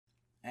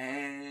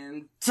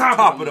on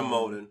top of the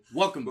mountain.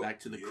 Welcome back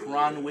to the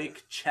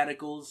Cronwick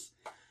Chaticles.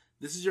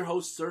 This is your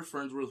host, Sir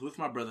Fernsworth, with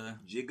my brother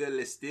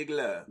Jiggler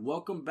Stigler.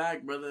 Welcome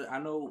back, brother. I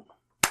know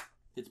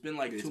it's been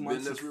like 2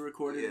 months since we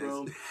recorded,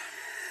 bro.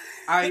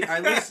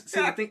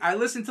 I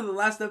listened to the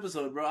last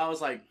episode, bro. I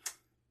was like,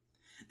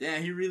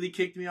 damn, he really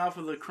kicked me off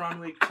of the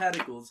Cronwick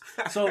Chaticles.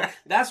 So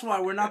that's why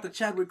we're not the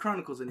Chadwick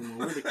Chronicles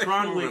anymore. We're the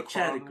Cronwick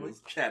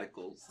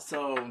Chaticles.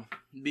 So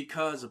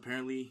because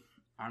apparently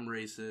I'm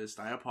racist,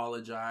 I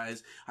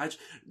apologize.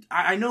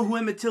 I know who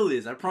Emmett Till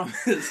is. I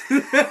promise.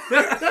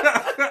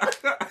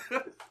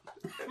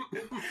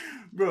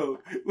 Bro,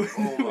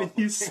 when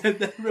you said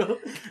that, bro,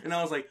 and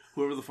I was like,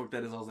 whoever the fuck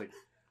that is, I was like,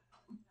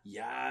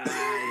 yikes.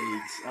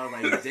 I was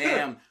like,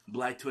 damn,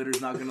 Black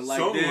Twitter's not gonna like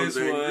Someone's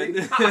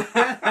this one.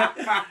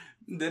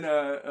 Then,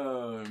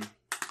 I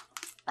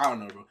don't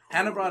know, bro.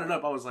 Hannah brought it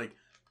up. I was like,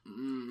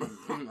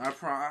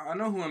 I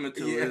know who Emmett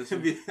Till is.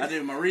 I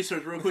did my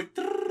research real quick.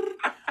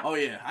 Oh,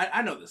 yeah,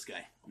 I know this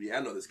guy. Yeah,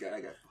 I know this guy.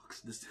 I got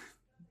fucks.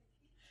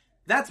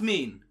 That's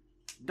mean.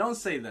 Don't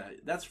say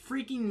that. That's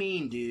freaking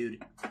mean,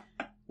 dude.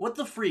 What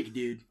the freak,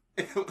 dude?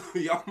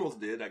 You almost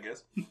did, I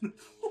guess.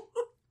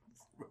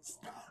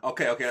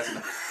 Okay, that's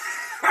enough.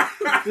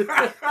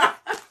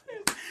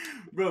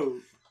 Bro.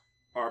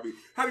 RB.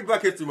 Happy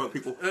Black History Month,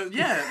 people.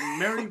 Yeah,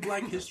 Merry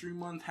Black History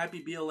Month.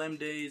 Happy BLM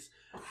Days.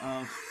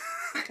 Ain't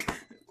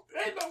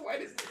no way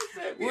this is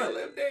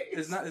BLM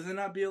Days. Is it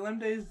not BLM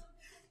Days?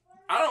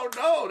 I don't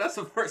know. That's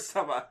the first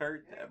time I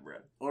heard that, bro.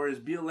 Or is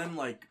BLM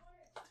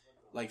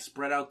like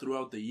spread out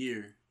throughout the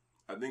year?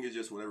 I think it's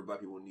just whatever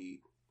black people need.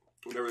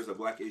 Whenever there's a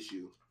black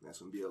issue,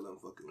 that's when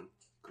BLM fucking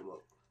come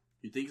up.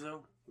 You think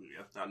so?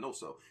 Yeah, I know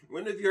so.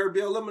 When have you heard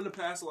BLM in the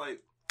past,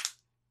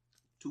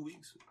 2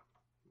 weeks?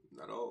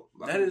 Not all.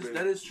 That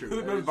is true.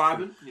 We've been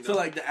vibing. You know?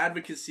 So, the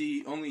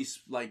advocacy only,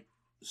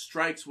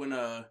 strikes when,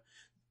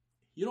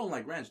 you don't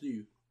like ranch, do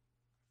you?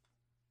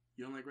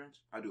 You don't like ranch?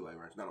 I do like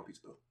ranch. Not on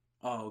pizza, though.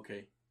 Oh,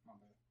 okay.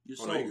 You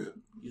sold. No,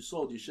 you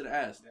sold. You should have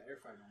asked. That air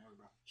fryer don't work,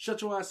 bro.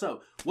 Shut your ass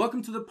up.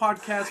 Welcome to the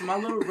podcast, my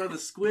little brother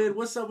Squid.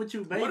 What's up with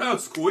you, baby? What up,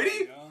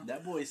 Squiddy?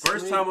 That boy Squid.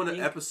 First time on the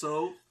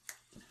episode.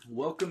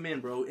 Welcome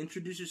in, bro.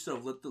 Introduce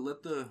yourself. Let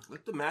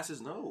the masses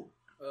know.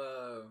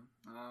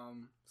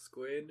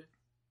 Squid.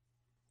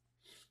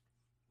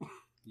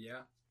 Yeah.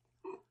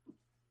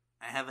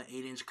 I have an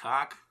 8-inch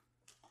cock.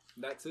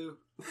 That too.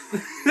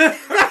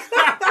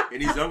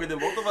 And he's younger than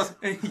both of us.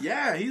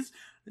 Yeah, he's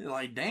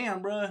like,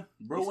 damn, bro.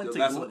 Bro went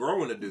to some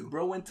growing to do.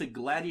 Bro went to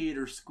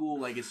gladiator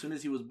school as soon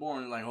as he was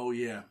born. Like, oh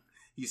yeah.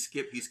 He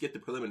skipped the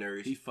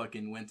preliminaries. He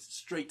fucking went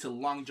straight to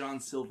Long John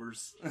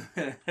Silver's.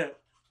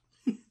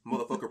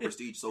 Motherfucker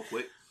prestige so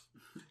quick.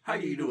 How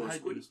you doing,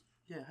 Squiddy?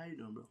 Yeah, how you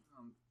doing, bro?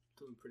 I'm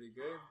doing pretty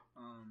good.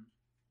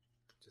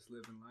 Just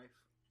living life.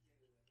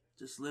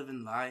 Just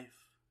living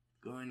life.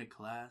 Going to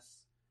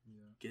class.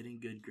 Yeah. Getting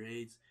good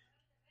grades.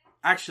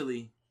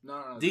 Actually,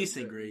 no,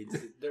 decent grades.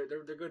 They're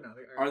good now.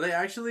 Are they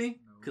actually?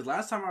 Because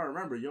last time I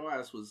remember, your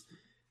ass was...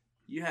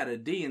 You had a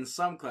D in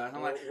some class.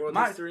 I'm like, World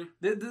History?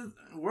 The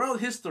World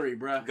History,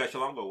 bro. You got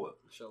Shalongo what?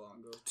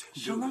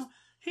 Shalongo.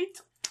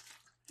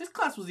 His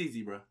class was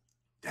easy, bro.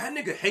 That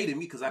nigga hated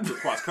me because I took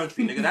cross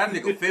country, nigga. That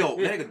nigga failed.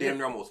 That nigga damn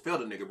near almost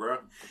failed a nigga, bro.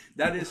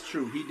 That is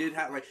true. He did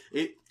have,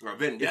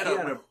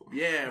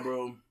 yeah,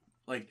 bro.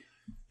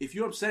 If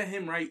you upset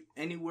him, right,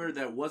 anywhere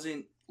that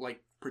wasn't,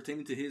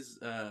 pertaining to his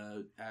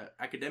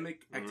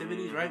academic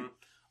activities, right?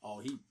 Oh,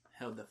 he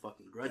held that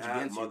fucking grudge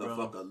against you, bro. That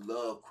motherfucker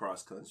love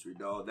cross country,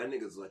 dog. That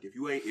nigga's like, if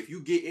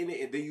you get in it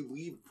and then you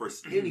leave for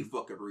any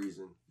fucking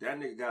reason, that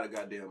nigga got a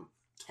goddamn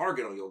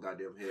target on your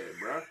goddamn head,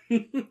 bro.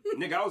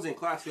 Nigga, I was in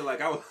class, feel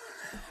like I was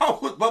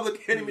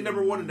public enemy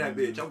number one in that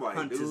bitch. I'm like,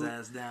 hunt dude, his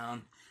ass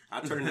down. I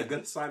turned in a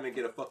good assignment and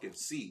get a fucking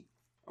C.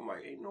 I'm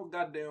like, ain't no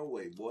goddamn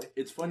way, boy.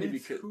 It's funny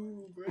because,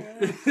 cool, bro.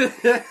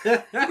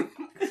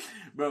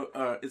 bro,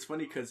 it's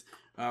funny because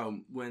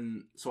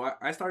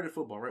I started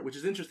football, right, which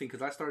is interesting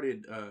because I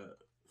started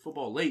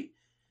football late.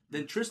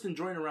 Then Tristan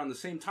joined around the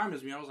same time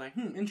as me. I was like,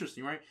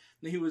 interesting, right?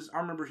 Then I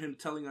remember him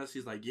telling us,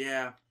 he's like,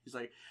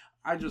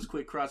 I just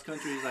quit cross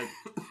country. He's like,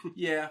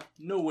 yeah,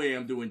 no way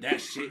I'm doing that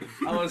shit.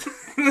 I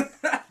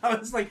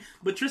was like,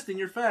 but Tristan,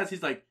 you're fast.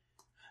 He's like,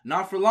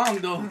 not for long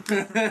though.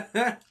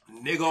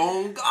 Nigga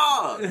on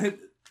God.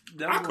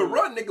 I could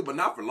run, nigga, but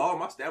not for long.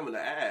 My stamina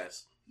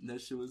ass.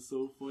 That shit was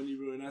so funny,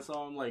 bro. And I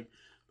saw him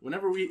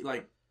whenever when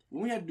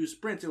we had to do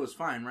sprints, it was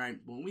fine, right?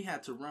 But when we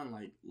had to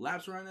run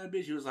laps around that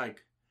bitch, he was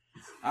like,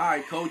 all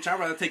right, coach, I'd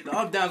rather take the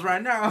up downs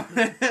right now.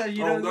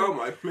 No,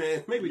 my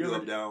man. Maybe do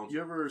up downs. You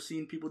ever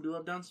seen people do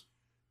up downs?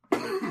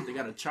 They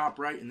got to chop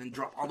right and then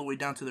drop all the way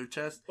down to their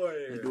chest. Oh,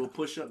 yeah, and do a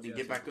push up, then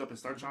get back up and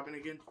start chopping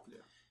again.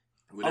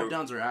 Yeah. Up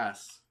downs are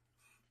ass.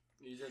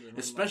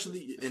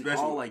 Especially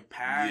all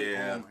pad.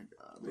 Yeah. Oh my god.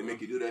 They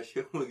make you do that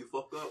shit when you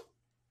fuck up.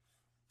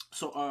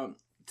 So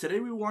today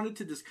we wanted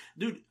to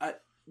dude,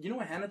 you know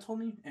what Hannah told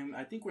me, and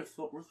I think we're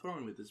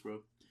throwing with this,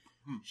 bro.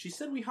 She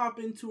said we hop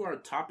into our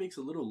topics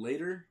a little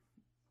later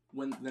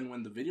when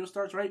the video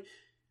starts, right?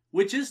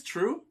 Which is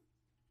true.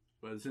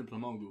 But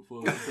simplement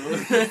good. So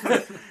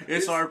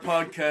it's our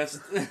podcast.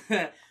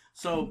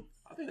 So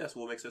I think that's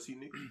what makes us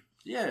unique.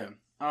 yeah.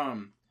 Let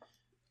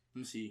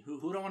me see. Who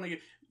do I want to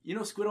get? You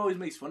know, Squid always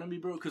makes fun of me,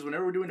 bro, because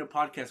whenever we're doing a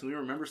podcast and we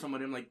remember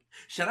somebody, I'm like,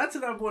 shout out to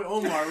that boy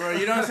Omar, bro.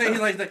 You know what I'm saying?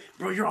 He's like,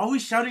 bro, you're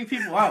always shouting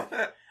people out.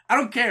 I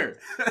don't care.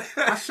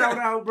 I shout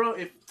out, bro.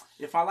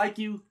 If I like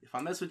you, if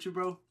I mess with you,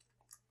 bro.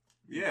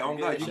 Yeah, I'm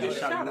glad you get a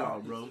shout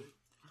out, bro.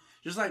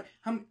 Just like,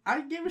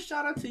 I gave a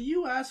shout out to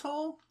you,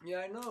 asshole. Yeah,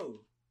 I know.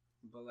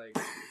 But like...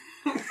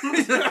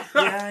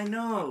 yeah, I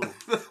know.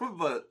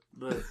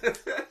 but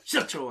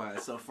shut your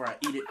ass up before I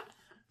eat it.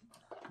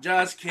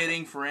 Just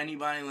kidding. For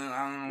anybody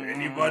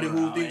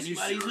who's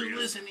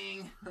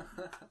listening.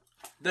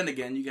 Then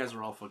again, you guys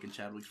are all fucking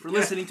Chadwicks for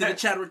listening to the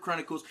Chadwick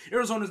Chronicles,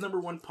 Arizona's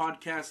 #1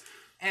 podcast,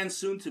 and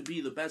soon to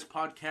be the best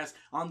podcast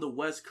on the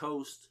West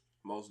Coast.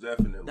 Most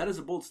definitely. That is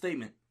a bold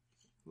statement,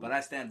 but I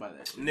stand by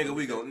that shit.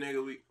 We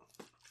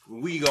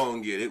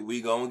gonna get it.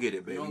 We gonna get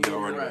it, baby. We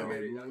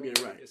gonna get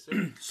it right. Yes,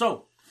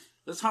 so,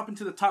 let's hop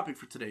into the topic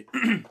for today.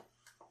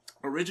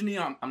 Originally,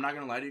 I'm not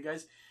gonna lie to you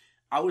guys,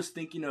 I was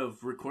thinking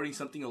of recording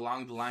something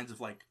along the lines of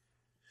like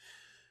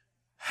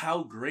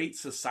how great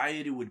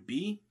society would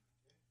be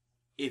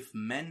if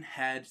men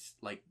had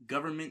like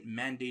government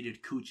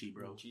mandated coochie,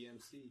 bro.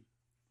 GMC?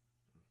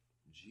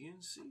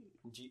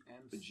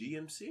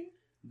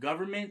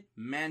 Government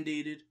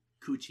mandated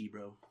coochie,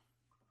 bro.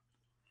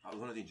 I was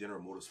gonna think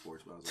General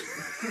Motorsports, but I was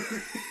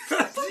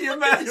like,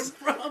 GMS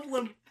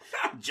problem.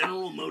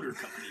 General Motor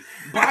Company.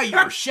 Buy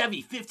your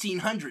Chevy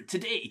 1500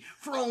 today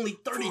for only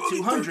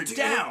 $3,200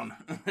 down.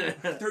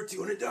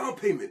 $1,300 down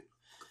payment.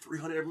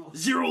 $300 every month.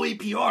 0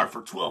 APR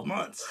for 12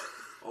 months.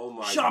 Oh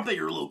my! Shop at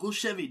your local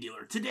Chevy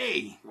dealer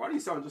today. Why do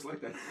you sound just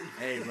like that?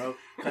 Hey, bro,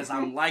 because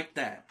I'm like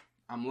that.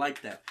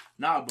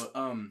 Nah, but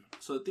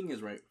so the thing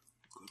is, right?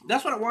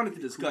 That's what I wanted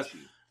to discuss.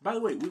 By the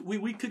way,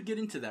 we could get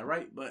into that,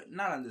 right? But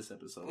not on this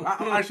episode.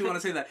 I actually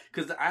want to say that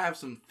because I have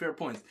some fair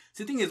points.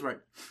 So the thing is, right?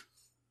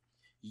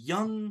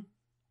 Young,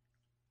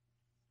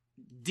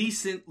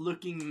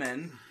 decent-looking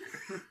men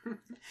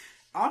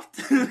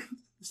often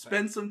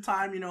spend some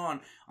time,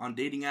 on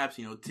dating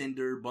apps,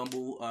 Tinder,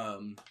 Bumble.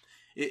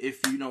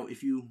 If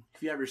you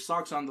have your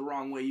socks on the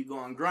wrong way, you go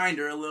on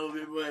Grindr a little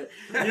bit, but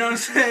you know what I'm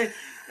saying?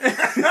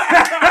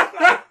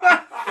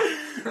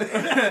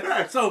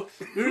 So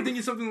we were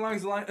thinking something along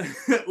the lines.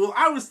 Well,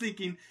 I was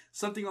thinking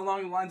something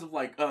along the lines of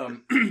like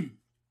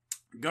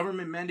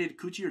government mandated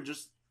coochie or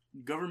just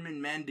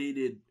government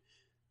mandated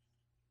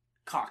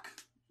cock,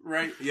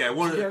 right? Yeah,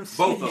 both of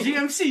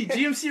them.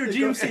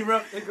 GMC,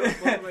 bro.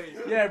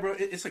 Yeah, bro.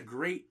 It's a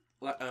great.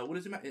 What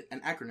is it?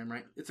 An acronym,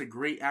 right? It's a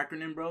great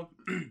acronym, bro.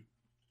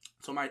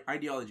 So my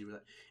ideology with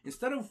that,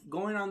 instead of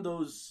going on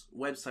those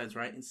websites,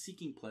 right, and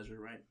seeking pleasure,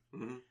 right,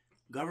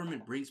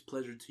 government brings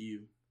pleasure to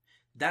you.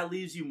 That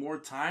leaves you more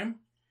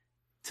time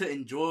to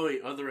enjoy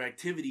other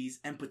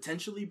activities, and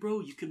potentially, bro,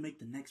 you could make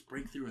the next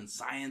breakthrough in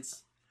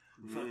science,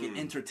 fucking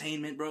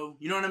entertainment, bro.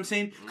 You know what I'm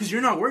saying? Because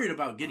you're not worried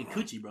about getting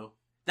coochie, bro.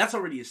 That's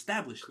already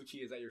established.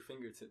 Coochie is at your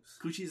fingertips.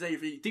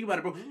 Think about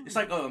it, bro. It's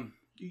like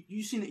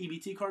you seen an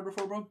EBT card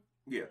before, bro?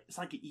 Yeah. It's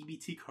like an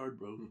EBT card,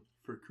 bro,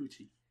 for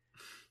coochie.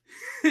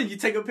 You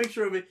take a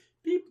picture of it,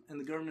 beep, and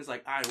the government's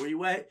like, all right, where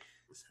you at?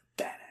 It's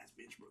a badass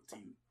bitch, bro, to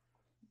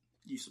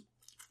you.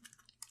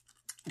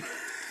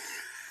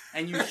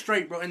 And you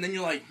straight, bro, and then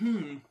you're like,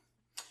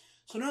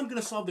 so now I'm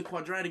gonna solve the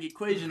quadratic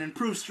equation and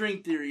prove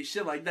string theory,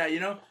 shit like that,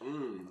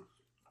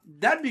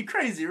 That'd be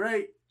crazy,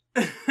 right?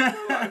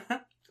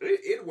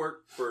 It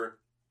worked for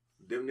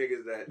them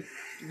niggas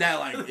that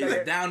like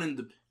is down in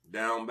the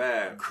down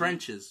bad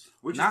crenches,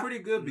 which is pretty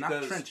good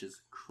because not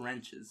trenches.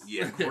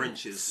 Yeah,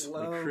 crenches.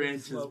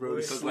 Crenches, bro.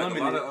 Because like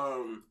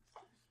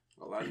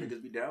a lot of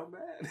niggas be down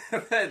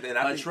bad.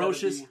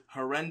 Atrocious,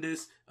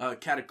 horrendous,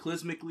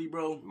 cataclysmically,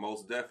 bro.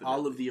 Most definitely.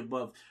 All of the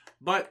above.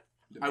 But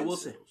I will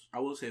say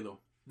though,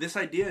 this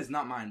idea is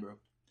not mine, bro.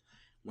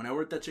 When I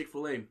worked at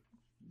Chick-fil-A,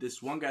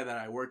 this one guy that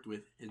I worked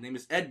with, his name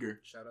is Edgar.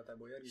 Shout out that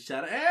boy Edgar.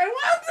 Shout out, hey,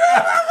 what's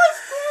up?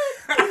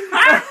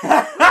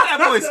 That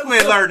boy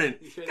Squid learning.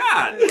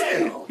 God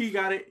damn. He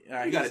got it.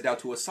 He got it down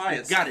to a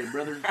science. Got it,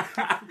 brother.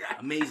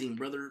 Amazing,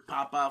 brother.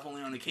 Pop off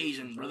only on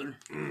occasion, brother.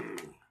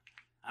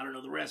 I don't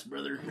know the rest,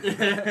 brother.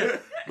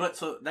 But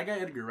so that guy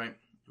Edgar, right?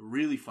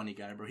 Really funny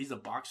guy, bro. He's a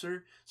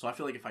boxer, so I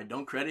feel like if I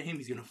don't credit him,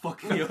 he's gonna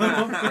fuck me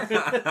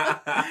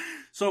up.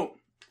 So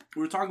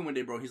we were talking one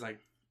day, bro. He's like,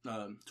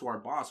 to our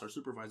boss, our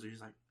supervisor.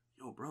 He's like,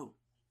 yo, bro.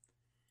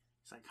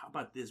 He's like, how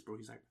about this, bro?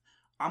 He's like,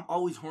 I'm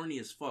always horny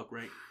as fuck,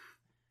 right?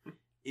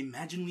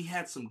 Imagine we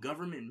had some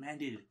government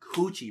mandated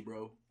coochie,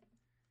 bro.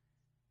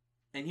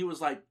 And he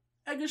was like,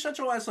 hey, go shut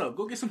your ass up.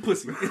 Go get some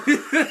pussy.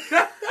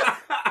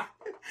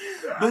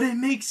 But it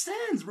makes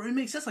sense, bro. It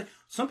makes sense. Like,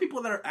 some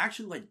people that are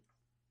actually, like,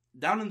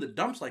 down in the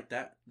dumps like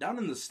that, down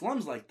in the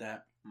slums like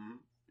that,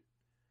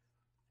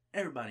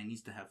 everybody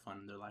needs to have fun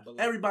in their life.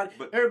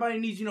 Everybody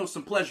needs,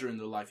 some pleasure in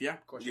their life, yeah?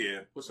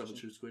 Yeah. What's up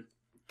with you, Squid?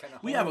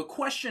 We have a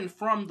question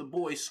from the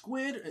boy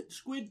Squid.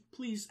 Squid,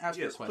 please ask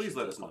us a question. Please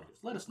let us know.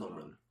 Let us know,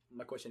 brother.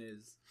 My question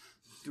is,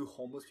 do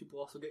homeless people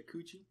also get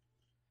coochie?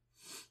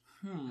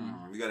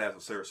 We gotta have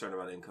a certain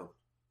amount of income.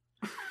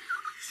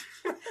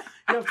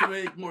 You have to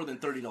make more than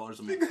 $30 a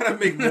month. You gotta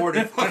make more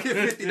than fucking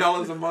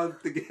 $50 a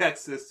month to get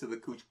access to the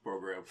Coochie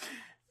program.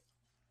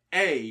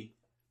 Hey,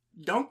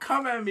 don't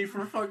come at me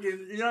for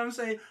fucking, you know what I'm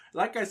saying?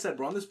 Like I said,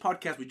 bro, on this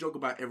podcast, we joke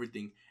about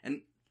everything.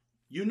 And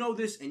you know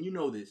this and you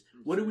know this.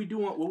 What did we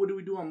do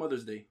on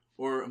Mother's Day?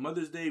 Or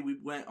Mother's Day, we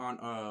went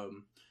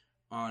on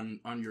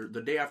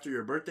the day after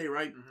your birthday,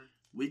 right? Mm-hmm.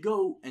 We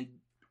go and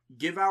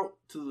give out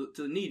to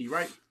the needy,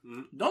 right?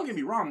 Mm-hmm. Don't get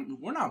me wrong,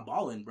 we're not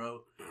balling,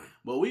 bro.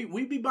 But we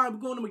be going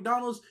to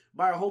McDonald's,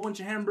 buy a whole bunch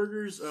of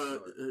hamburgers,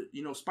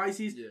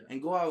 spices,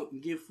 and go out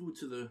and give food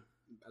to the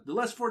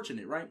less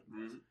fortunate, right?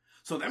 Mm-hmm.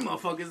 So that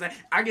motherfuckers,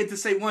 I get to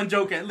say one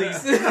joke at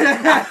least.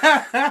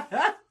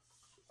 Oh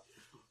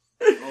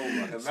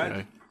my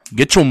God.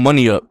 Get your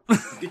money up.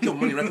 Get your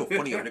money right so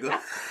funny, nigga.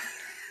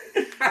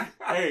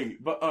 Hey,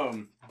 but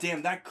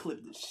damn, that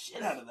clipped the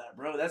shit out of that,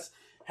 bro. That's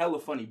hella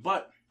funny.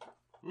 But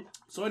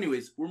so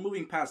anyways, we're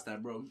moving past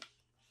that, bro.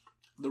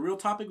 The real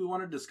topic we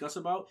want to discuss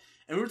about,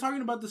 and we were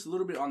talking about this a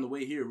little bit on the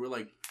way here. We're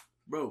like,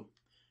 bro,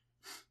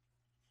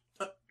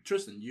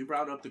 Tristan, you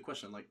brought up the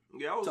question, like,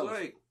 yeah, I was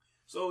like,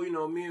 so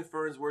me and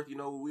Fernsworth,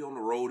 we on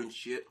the road and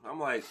shit. I'm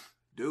like,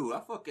 dude,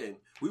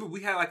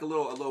 we had like a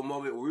little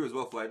moment where we was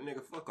both like,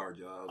 nigga, fuck our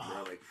jobs,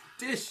 bro. Like,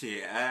 this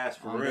shit ass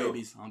for real.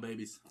 On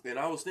babies. And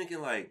I was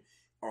thinking, like,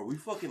 are we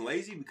fucking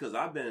lazy? Because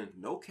I've been,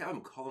 no cap,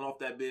 I'm calling off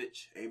that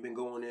bitch. Ain't been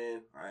going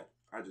in. I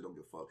just don't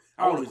give a fuck.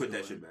 I want to quit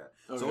that shit bad.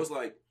 Okay. So it's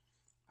like,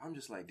 I'm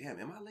just like, damn,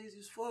 am I lazy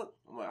as fuck?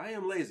 I'm like, I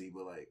am lazy,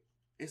 but like,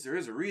 there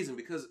is a reason,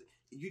 because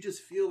you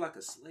just feel like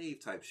a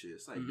slave type shit.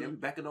 It's like, damn,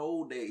 back in the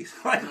old days.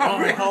 Like,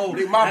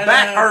 my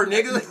back hurt,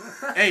 nigga.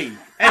 Hey.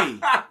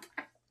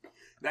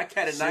 That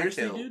cat at night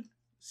tail. Dude?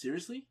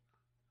 Seriously?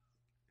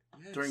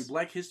 Yes. During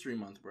Black History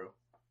Month, bro.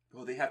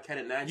 Oh, they have cat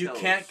at night tails. You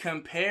can't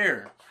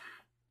compare.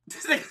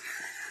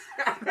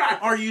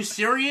 Are you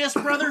serious,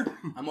 brother?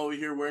 I'm over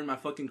here wearing my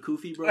fucking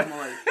kufi, bro. I'm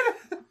like,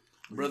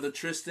 Brother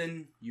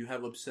Tristan, you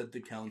have upset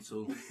the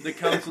council. The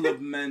council of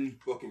men.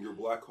 Fucking your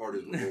black card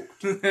is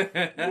revoked.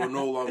 You're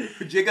no longer.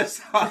 Jigga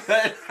saw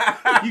that.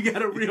 You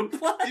gotta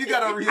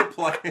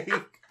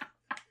reapply.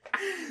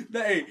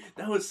 Hey,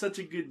 that was such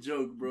a good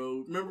joke,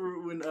 bro. Remember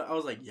when I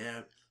was like,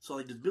 yeah, so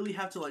like, does Billy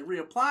have to like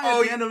reapply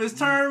at the end of his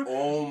term?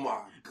 Oh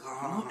my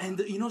God. And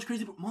you know what's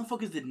crazy?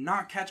 Motherfuckers did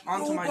not catch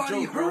on to my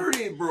joke, bro. Heard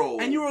it, bro.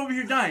 And you were over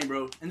here dying,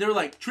 bro. And they were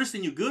like,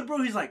 Tristan, you good,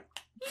 bro? He's like,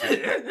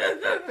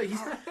 he's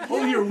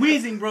over here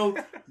wheezing, bro.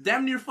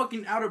 Damn near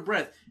fucking out of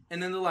breath.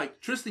 And then they're like,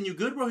 Tristan, you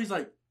good, bro? He's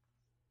like,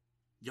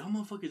 y'all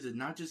motherfuckers did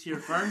not just hear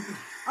Fern.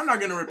 I'm not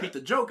going to repeat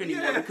the joke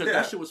anymore because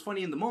that shit was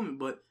funny in the moment,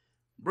 but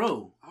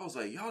bro. I was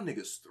like, y'all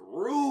niggas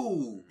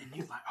through. And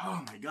you're like,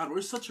 oh my God,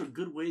 we're such a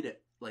good way to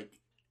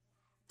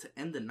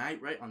end the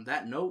night, right? On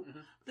that note. Mm-hmm.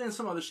 But then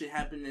some other shit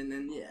happened, and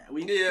then,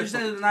 we just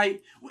ended the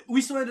night.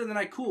 We still ended the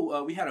night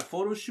cool. We had a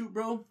photo shoot,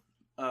 bro.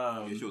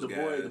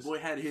 The boy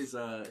had his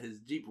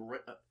Jeep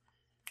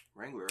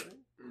Wrangler, right?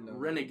 No.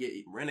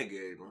 Renegade.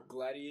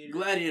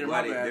 Gladiator.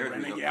 My bad.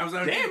 Renegade. I was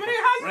like, damn,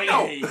 how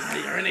you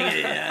know?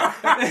 Renegade.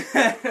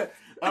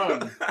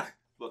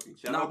 Fucking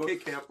shout out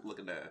Kid Camp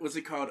looking at. What's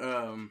it called?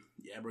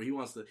 Yeah, bro. He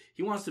wants to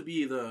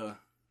be the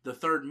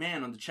third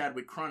man on the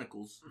Chadwick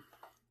Chronicles.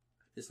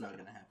 It's not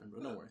gonna happen,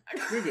 bro. Don't worry.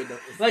 You're good though.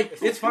 Like,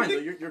 it's fine though.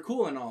 You're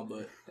cool and all,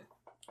 but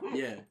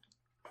yeah,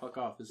 fuck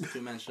off. It's a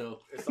 2-man show.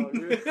 It's all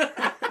good.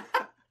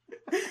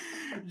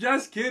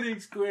 Just kidding,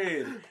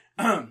 Squid.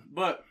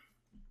 But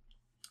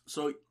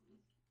so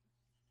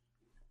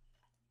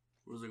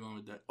where's it going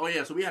with that? Oh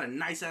yeah, so we had a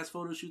nice ass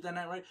photo shoot that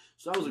night, right?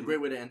 So that was a great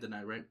way to end the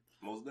night, right?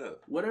 Most definitely.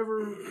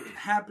 Whatever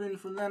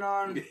happened from then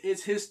on,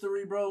 it's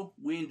history, bro.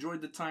 We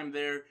enjoyed the time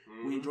there.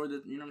 Mm-hmm. We enjoyed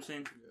it. You know what I'm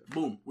saying? Yeah.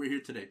 Boom, we're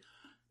here today.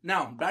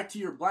 Now back to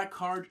your black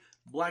card.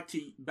 Black to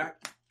you.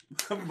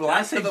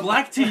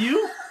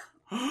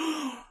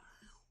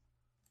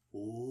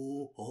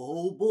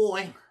 Oh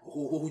boy.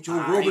 Oh,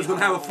 Joe Rogan's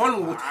gonna have a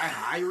fun one.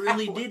 I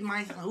really did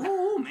my.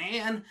 Oh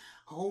man.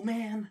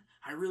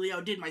 I really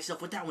outdid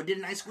myself with that one,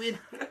 didn't I, Squid?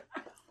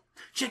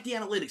 Check the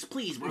analytics,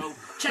 please, bro.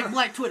 Check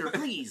Black Twitter,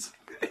 please.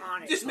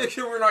 Just make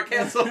sure we're not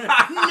canceled.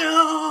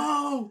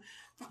 No!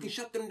 Fucking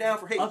shut them down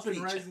for hate Up speech.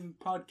 and Rising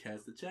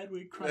podcast, the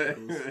Chadwick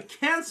Chronicles,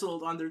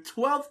 canceled on their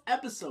 12th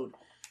episode.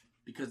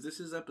 Because this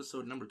is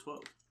episode number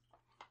 12.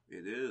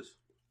 It is.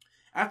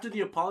 After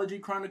the Apology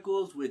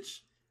Chronicles,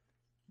 which,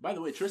 by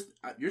the way, Tristan,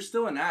 you're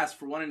still an ass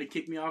for wanting to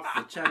kick me off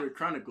the Chadwick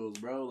Chronicles,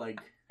 bro.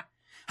 Like,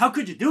 how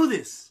could you do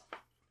this?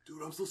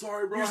 Dude, I'm so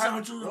sorry, bro.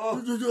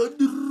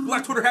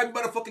 Black Twitter had me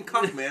by the fucking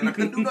cock, man. I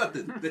couldn't do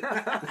nothing.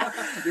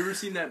 You ever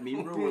seen that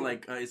meme, bro? Where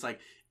like it's like,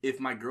 if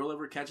my girl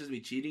ever catches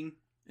me cheating,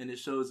 and it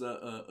shows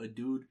a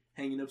dude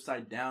hanging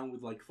upside down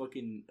with like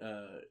fucking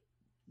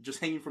just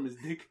hanging from his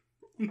dick.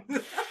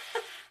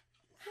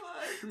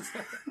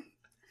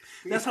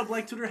 That's how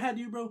Black Twitter had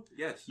you, bro.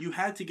 Yes. You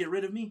had to get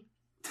rid of me.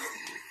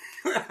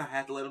 I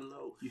had to let him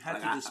know. You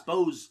had to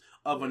dispose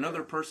of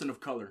another person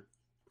of color.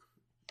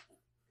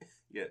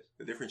 Yes,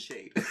 a different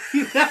shade. A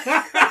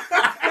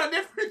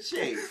different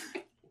shade.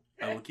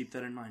 I will keep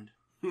that in mind.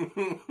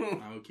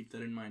 I will keep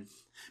that in mind.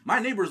 My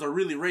neighbors are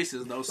really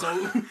racist though,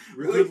 so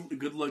Really?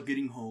 good luck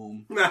getting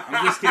home.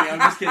 I'm just kidding.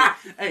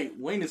 Hey,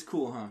 Wayne is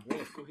cool, huh? Wayne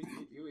was cool.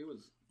 He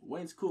was.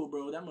 Wayne's cool,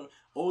 bro. That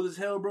old as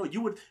hell, bro.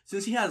 You would,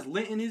 since he has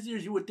lint in his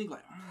ears, you would think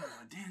like,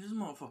 damn, this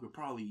motherfucker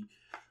probably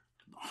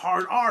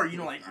hard R. You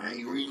know, like,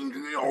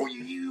 oh,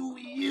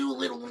 you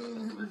little.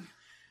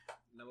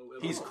 No,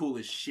 He's cool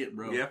as shit,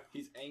 bro. Yeah.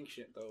 He's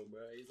ancient though,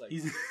 bro. He's like.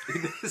 He's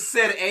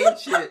said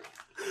ancient.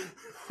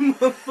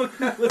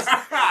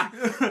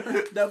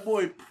 that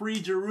boy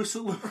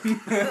pre-Jerusalem.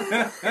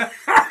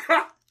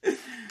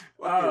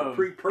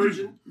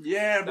 Pre-Persian.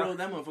 Yeah, bro.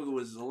 That motherfucker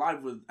was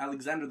alive with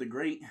Alexander the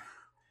Great.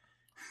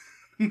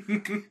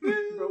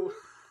 Bro.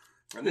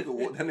 That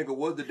nigga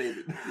was the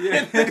David.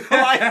 Yeah.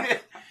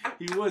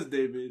 He was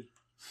David.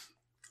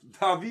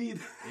 David.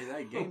 Hey,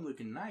 that game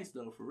looking nice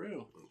though, for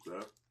real. What's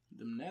up?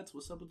 Them Nets,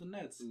 what's up with the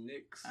Nets?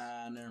 Knicks.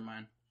 Never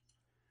mind.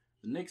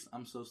 The Knicks,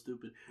 I'm so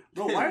stupid.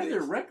 Bro, why are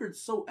their records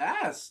so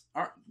ass?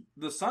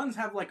 The Suns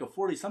have like a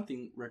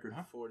 40-something record,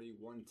 huh? 41-10,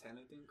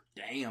 I think.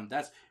 Damn,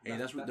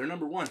 they're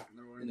number one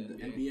in the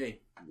NBA.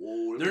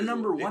 Whoa, They're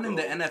number one in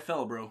the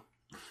NFL, bro.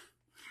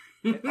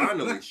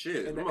 Finally,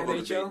 shit. In the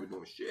NHL?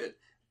 Doing shit.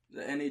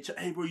 The NHL.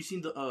 Hey, bro, you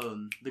seen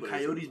the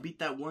Coyotes beat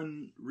that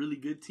one really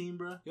good team,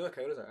 bro? You know the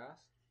Coyotes are ass?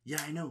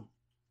 Yeah, I know.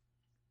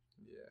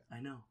 Yeah. I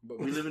know. But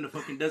We live in the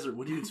fucking desert.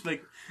 What do you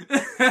expect?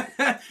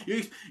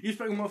 you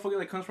expect a motherfucker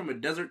that comes from a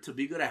desert to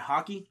be good at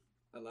hockey?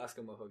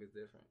 Alaska motherfuckers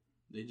different.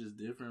 They just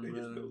different,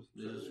 bro.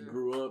 They just Yeah.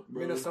 grew up,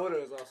 bro. Minnesota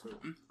is also.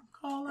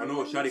 I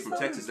know a shawty from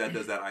Texas that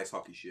does that ice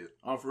hockey shit.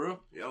 Oh, for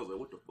real? Yeah, I was like,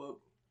 what the fuck?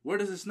 Where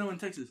does it snow in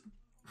Texas?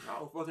 I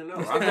don't fucking know. I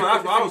was right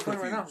now,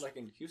 confused. like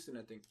in Houston,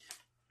 I think.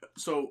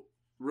 So,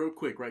 real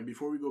quick, right,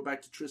 before we go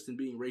back to Tristan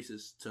being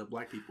racist to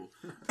black people.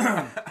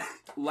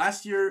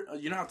 Last year,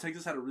 you know how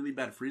Texas had a really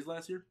bad freeze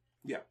last year?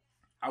 Yeah.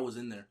 I was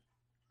in there.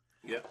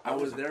 Yeah. I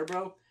was there,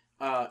 bro.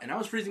 And I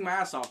was freezing my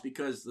ass off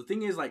because the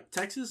thing is, like,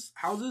 Texas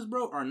houses,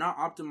 bro, are not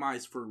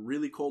optimized for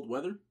really cold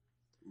weather.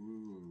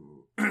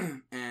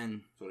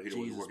 And so the heater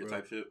wasn't working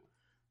type shit?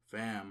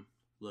 Fam,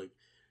 look,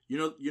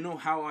 you know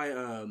how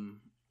I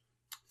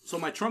so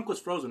my trunk was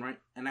frozen, right?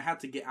 And I had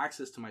to get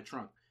access to my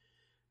trunk.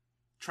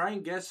 Try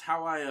and guess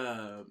how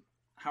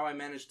I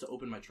managed to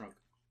open my trunk.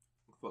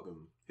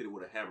 Fucking hit it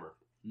with a hammer.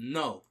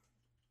 No.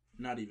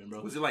 Not even,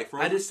 bro. Was it like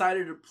frozen? I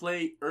decided to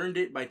play Earned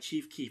It by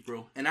Chief Keef,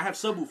 bro. And I have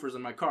subwoofers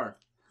in my car.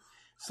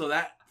 So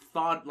that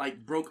thought,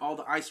 like, broke all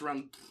the ice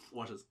around.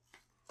 Watch this.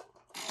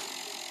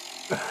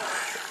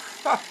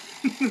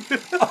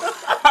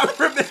 I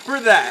remember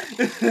that.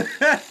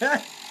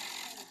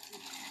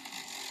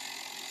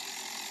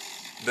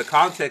 The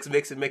context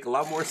makes it make a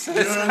lot more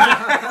sense.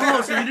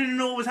 Oh, so you didn't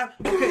know what was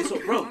happening? Okay,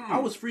 so, bro, I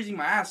was freezing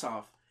my ass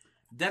off.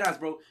 Deadass,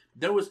 bro.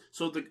 There was...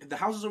 So the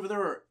houses over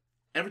there are...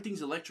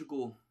 Everything's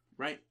electrical,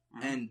 right?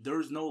 Mm-hmm. And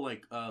there's no,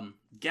 like,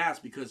 gas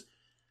because...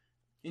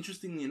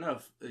 Interestingly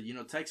enough,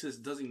 Texas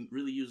doesn't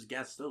really use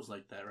gas stoves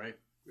like that, right?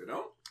 You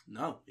don't?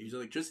 No, they use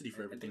electricity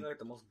for everything. I think like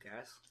the most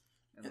gas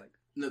and like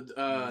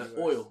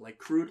oil, like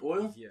crude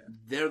oil. Yeah,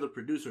 they're the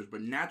producers, but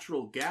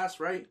natural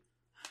gas, right?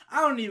 I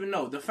don't even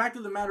know. The fact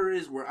of the matter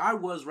is, where I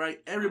was, right,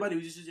 everybody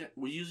was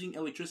using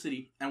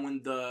electricity, and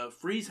when the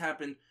freeze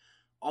happened,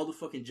 all the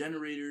fucking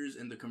generators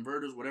and the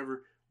converters,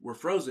 whatever, were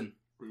frozen.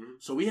 Mm-hmm.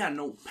 So we had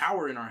no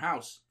power in our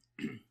house.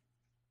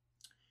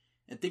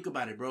 And think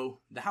about it, bro.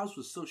 The house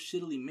was so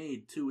shittily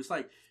made, too. It's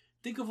like,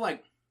 think of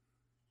like...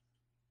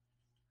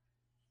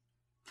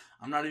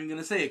 I'm not even going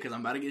to say it because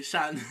I'm about to get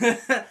shot.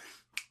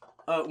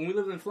 When we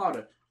lived in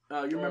Florida,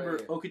 you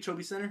remember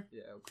Okeechobee Center?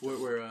 Yeah.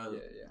 Where I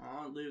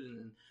lived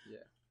in. Yeah.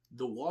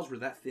 The walls were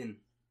that thin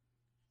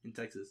in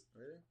Texas.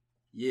 Really?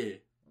 Yeah.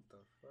 What the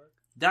fuck?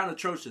 Down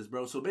atrocious,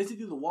 bro. So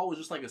basically the wall was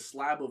just like a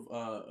slab of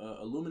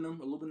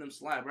aluminum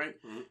slab, right?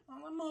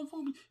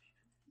 Mm-hmm.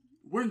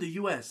 We're in the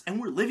U.S. and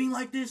we're living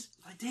like this.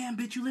 Like, damn,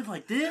 bitch, you live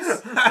like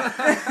this?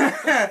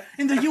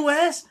 In the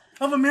U.S.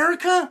 of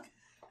America?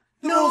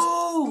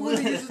 No!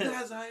 The has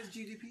the highest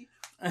GDP.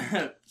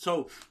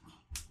 So,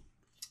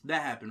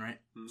 that happened, right?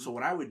 Mm-hmm. So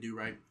what I would do,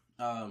 right?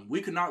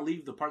 We could not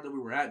leave the part that we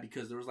were at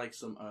because there was like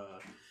some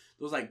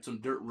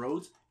dirt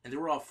roads and they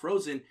were all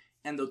frozen.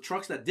 And the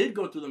trucks that did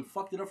go through them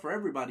fucked it up for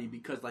everybody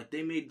because like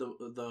they made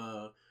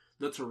the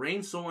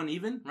terrain so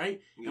uneven,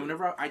 right? Yeah. And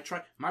whenever I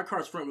try, my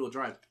car's front wheel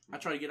drive. I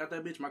try to get out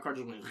that bitch, my car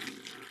just went,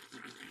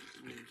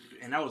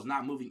 and I was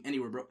not moving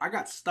anywhere, bro. I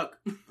got stuck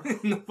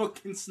in the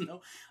fucking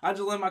snow. I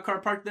just let my car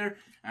parked there,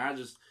 and I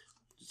just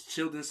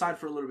chilled inside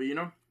for a little bit, you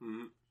know?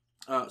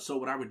 Mm-hmm. So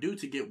what I would do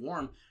to get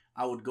warm,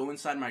 I would go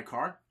inside my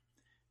car,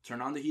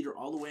 turn on the heater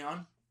all the way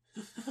on,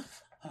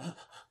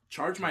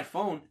 charge my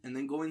phone, and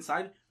then go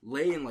inside,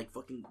 lay in like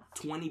fucking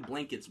 20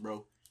 blankets,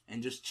 bro.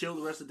 And just chill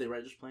the rest of the day,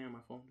 right? Just playing on my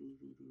phone.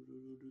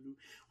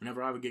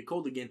 Whenever I would get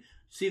cold again.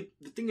 See,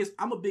 the thing is,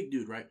 I'm a big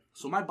dude, right?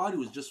 So my body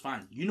was just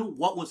fine. You know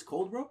what was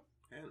cold, bro?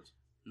 Hands.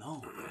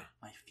 No.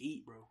 My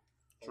feet, bro.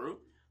 True.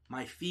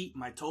 My feet,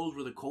 my toes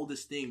were the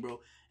coldest thing, bro.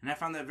 And I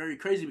found that very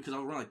crazy because I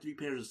was wearing like 3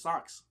 pairs of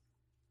socks.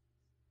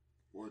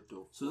 What the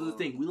fuck? So this is the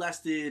thing. We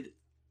lasted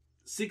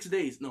 5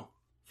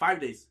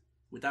 days.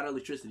 without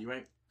electricity,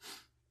 right?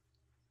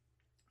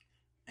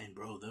 And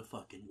bro, the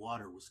fucking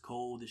water was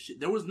cold as shit.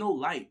 There was no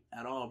light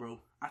at all, bro.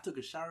 I took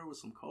a shower with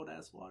some cold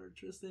ass water,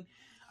 Tristan.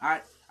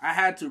 I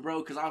had to, bro,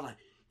 because I was like,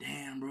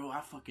 damn, bro.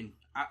 I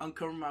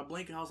uncovered my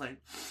blanket. I was like,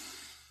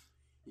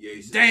 yeah,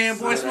 damn,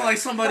 boy, it smell like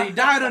somebody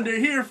died under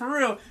here for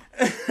real.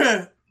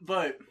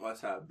 But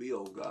that's how it be,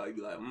 old guy. You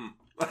be like,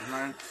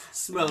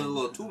 smelling a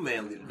little too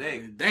manly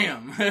today.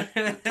 Damn.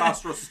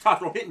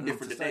 Testosterone hitting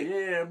different today. Like,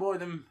 yeah, boy,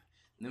 them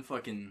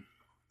fucking.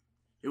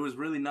 It was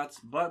really nuts,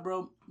 but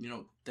bro,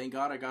 thank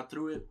God I got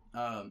through it.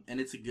 And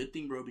it's a good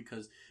thing, bro,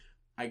 because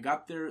I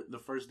got there the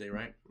first day,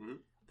 right? Mm-hmm.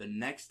 The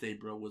next day,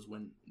 bro, was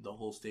when the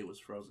whole state was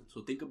frozen.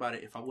 So think about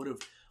it. If I would have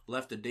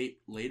left a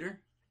date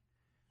later,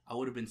 I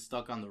would have been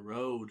stuck on the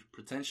road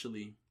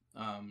potentially,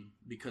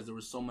 because there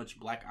was so much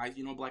black ice.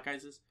 You know what black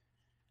ice is?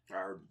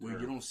 Where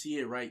you don't see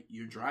it, right?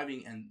 You're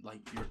driving and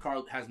like your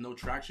car has no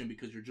traction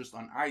because you're just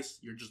on ice.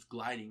 You're just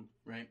gliding,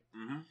 right?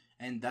 Mm-hmm.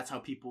 And that's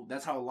how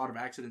a lot of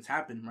accidents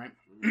happen, right?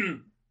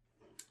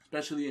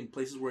 Especially in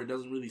places where it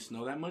doesn't really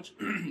snow that much.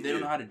 They don't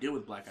know how to deal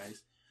with black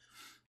ice.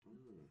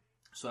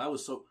 So that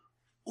was so...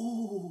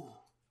 Ooh.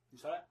 You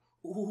saw that?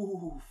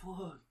 Ooh,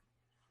 fuck.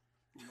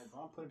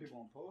 I'm putting people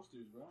on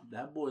posters, bro.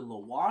 That boy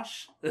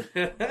Lawash.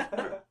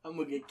 I'm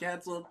going to get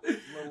canceled.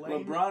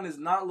 LeBron is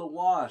not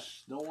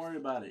Lawash. Don't worry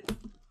about it.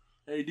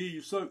 Hey, D,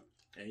 you suck.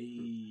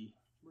 Hey.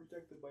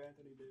 Rejected by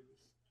Anthony Davis.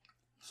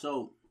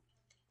 So...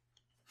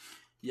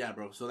 Yeah,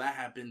 bro. So that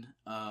happened.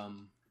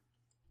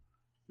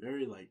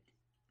 Very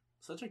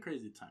such a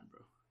crazy time,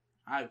 bro.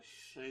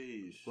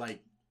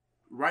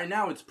 Right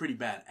now it's pretty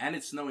bad, and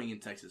it's snowing in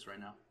Texas right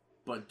now.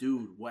 But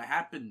dude, what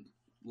happened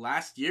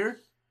last year?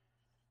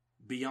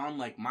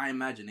 Beyond my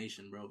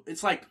imagination, bro.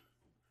 It's think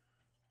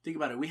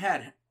about it. We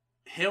had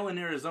hail in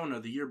Arizona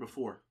the year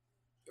before.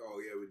 Oh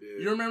yeah, we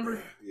did. You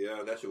remember?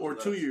 Yeah, that shit was Or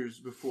nuts. 2 years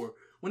before.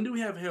 When did we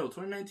have hail?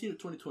 2019 or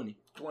 2020?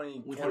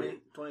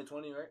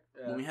 2020, right?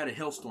 Yeah. When we had a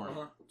hailstorm.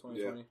 2020.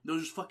 Yeah. There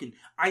was just fucking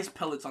ice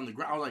pellets on the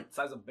ground. I was like,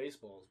 Size of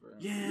baseballs, bro.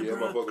 yeah, Yeah,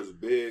 bro. motherfuckers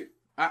big.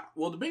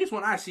 Well, the biggest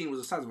one I seen was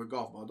the size of a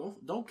golf ball.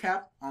 Don't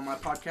cap on my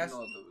podcast.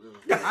 No,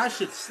 I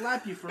should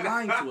slap you for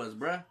lying to us,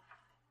 bruh.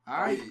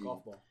 All right.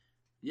 golf ball.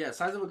 Yeah,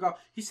 size of a golf.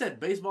 He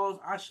said baseballs.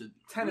 I should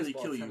Tennis really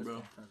ball, kill you, tennis bro.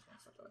 ball, tennis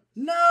ball.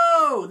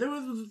 No, there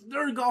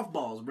were golf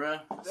balls, bruh.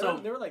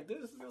 They were like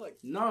this. They were like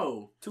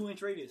no,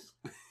 2-inch radius.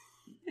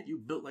 you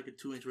built like a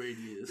 2-inch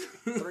radius.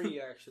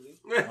 3 actually.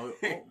 Oh.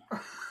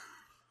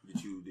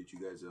 Did you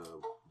guys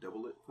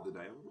double it for the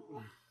diameter?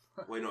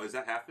 Wait, no, is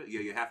that half it?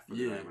 Yeah, you half for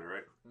the diameter,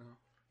 right?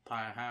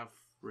 Pi half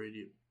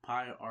radius.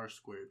 Pi r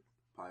squared.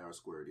 Pi r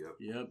squared. Yep.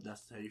 Yep,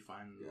 that's how you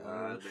find it.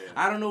 Yeah,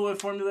 I don't know what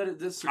formula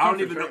it is. I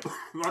don't even know.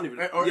 I don't even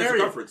know. Or area.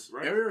 Circumference,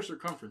 right? Area or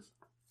circumference?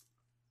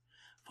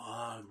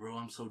 Fuck, bro,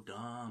 I'm so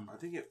dumb. I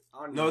think it's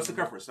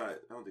circumference. I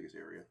don't think it's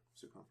area.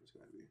 Circumference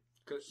gotta be.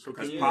 So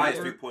because pi is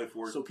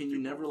 3.4. So can you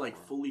never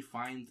fully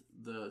find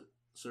the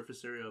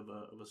surface area of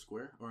a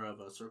square or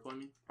of a circle? I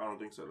mean, I don't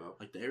think so though.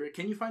 Like the area?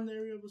 Can you find the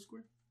area of a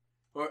square?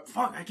 Or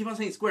fuck, I keep on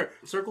saying square,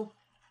 circle.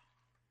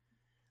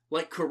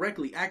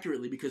 Correctly,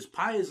 accurately, because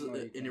pi is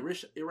an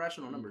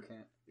irrational number. You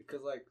can't because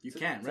you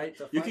can't, right?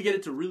 You could get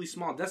it to really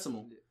small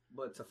decimal.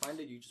 But to find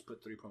it, you just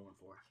put 3.14.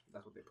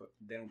 That's what they put.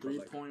 They don't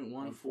put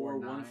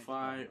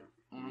 3.1415.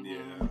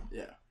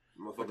 Yeah.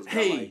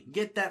 Hey,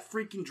 get that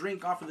freaking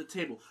drink off of the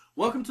table.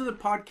 Welcome to the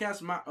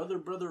podcast, my other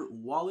brother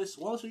Wallace.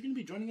 Wallace, are you gonna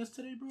be joining us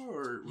today, bro?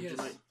 Or would yes, you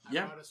like? I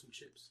brought us some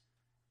chips.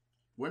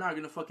 We're not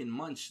gonna fucking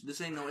munch.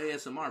 This ain't no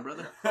ASMR,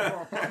 brother.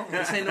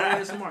 This ain't no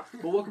ASMR.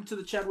 But welcome to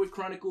the Chadwick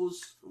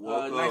Chronicles.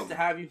 Nice to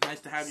have you.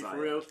 Nice to have you for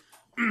real.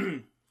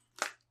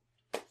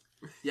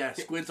 Yeah,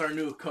 Squint's our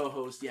new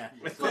co-host. Yeah.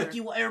 Fuck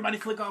you, everybody!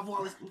 Click off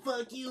Wallace.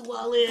 Fuck you,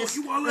 Wallace. Fuck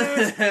you,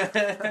 Wallace.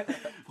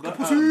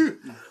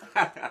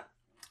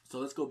 So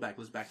let's go back.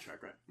 Let's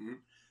backtrack, right? Mm-hmm.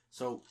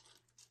 So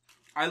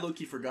I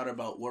low-key forgot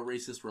about what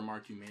racist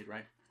remark you made,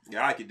 right?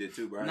 Yeah, I did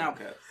too, bro. Now,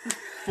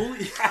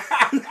 fully.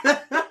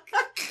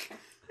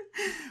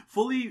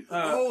 Fully. It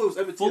was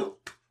Emmett Till.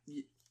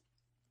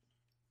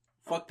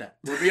 Fuck that.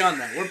 We're beyond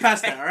that. We're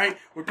past that. All right.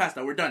 We're past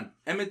that. We're done.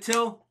 Emmett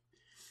Till.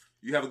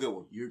 You have a good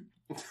one.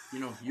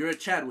 You're a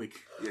Chadwick.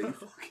 Yeah, you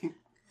fucking.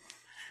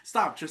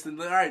 Stop, Tristan.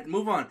 All right,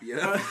 move on.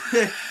 Yeah.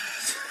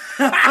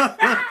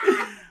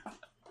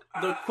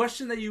 The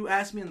question that you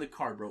asked me in the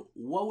car, bro.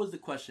 What was the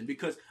question?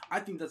 Because I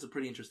think that's a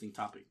pretty interesting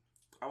topic.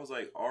 I was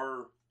like,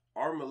 are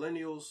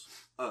millennials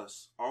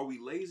us? Are we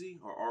lazy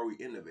or are we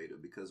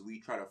innovative? Because we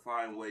try to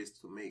find ways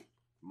to make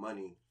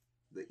money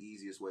the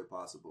easiest way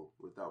possible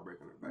without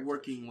breaking our backs.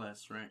 Working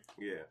less, right?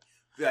 Yeah.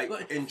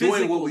 Like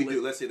enjoying what we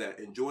do. Let's say that.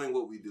 Enjoying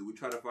what we do. We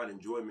try to find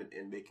enjoyment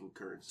in making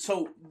currency.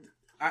 So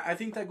I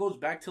think that goes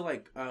back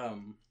to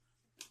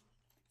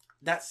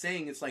that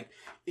saying. It's like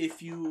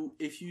if you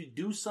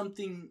do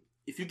something,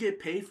 if you get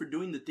paid for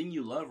doing the thing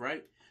you love,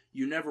 right?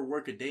 You never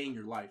work a day in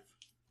your life.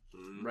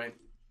 Mm-hmm. Right?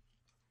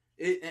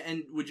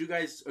 And would you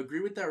guys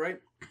agree with that,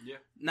 right? Yeah.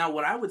 Now,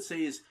 what I would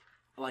say is,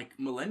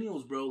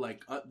 millennials, bro,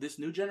 this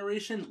new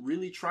generation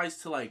really tries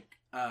to,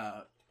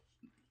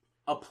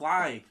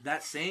 apply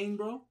that saying,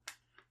 bro,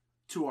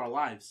 to our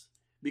lives.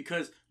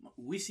 Because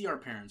we see our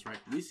parents, right?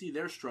 We see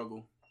their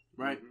struggle,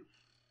 right? Mm-hmm.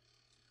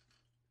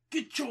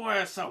 Get your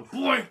ass out,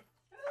 boy!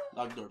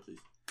 Lock the door, please.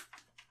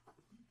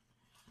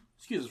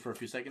 Excuse us for a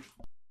few seconds.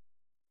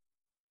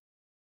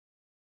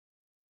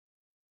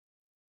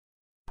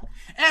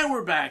 And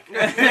we're back.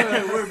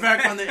 We're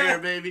back on the air,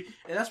 baby.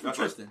 And that's for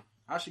Tristan.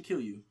 I should kill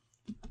you.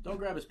 Don't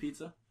grab his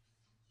pizza.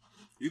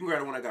 You can grab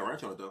the one that got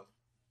ranch on it, though.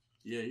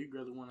 Yeah, you can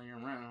grab the one that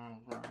got ranch on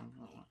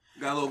it.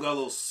 Got a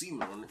little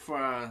semen on it. For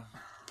I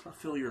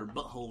fill your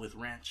butthole with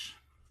ranch.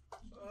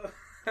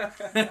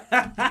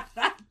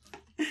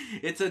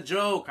 It's a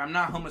joke. I'm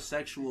not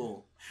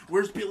homosexual.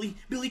 Where's Billy?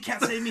 Billy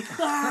can't save me.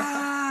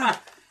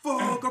 Ah!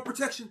 Fuck, got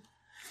protection.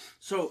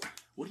 So,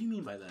 what do you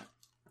mean by that?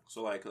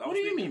 So, like, what do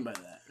you mean by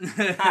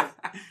that?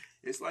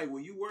 It's like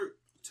when you work,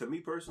 to me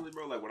personally,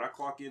 bro, like when I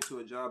clock into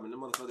a job and the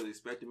motherfuckers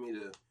expected me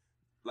to,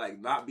 like,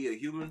 not be a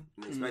human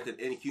and expect an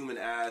inhuman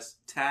ass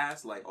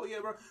task, like, oh yeah,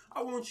 bro,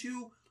 I want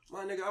you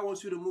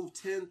to move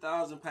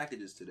 10,000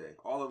 packages today.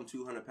 All of them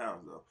 200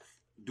 pounds, though.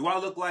 Do I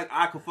look like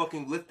I could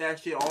fucking lift that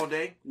shit all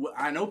day? Well,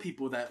 I know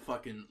people that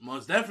fucking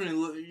most definitely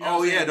look. You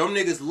know yeah, them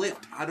niggas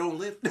lift. I don't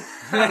lift.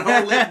 I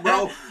don't lift,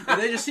 bro. But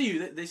they just see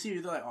you. They see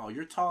you. They're like, oh,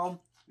 you're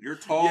tall. You're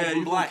tall and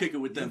you black. Kick it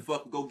with them. You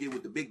fucking go get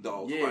with the big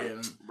dogs. Yeah,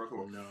 right. Bro, come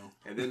on. No.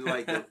 And then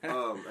like, and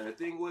the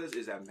thing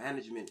is that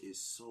management is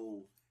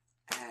so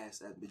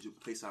ass at the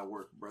place I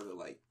work, brother.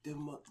 Like,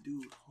 them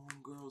dude,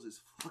 homegirls is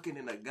fucking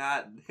in a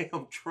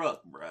goddamn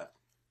truck, bruh.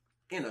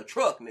 In a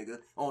truck, nigga,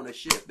 on a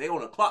shift. They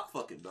on a clock,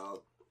 fucking dog.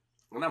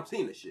 And I'm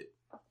seeing the shit.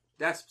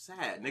 That's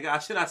sad, nigga. I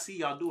should not see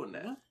y'all doing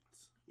that. What?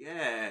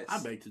 Yes.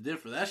 I beg to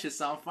differ. That shit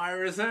sound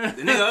fire as hell.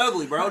 The nigga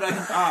ugly, bro.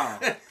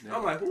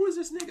 I'm like, who is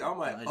this nigga? I'm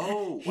like,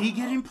 oh, he wow.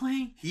 Getting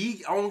played?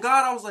 He on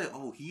God. I was like,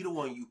 oh, he the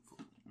one you.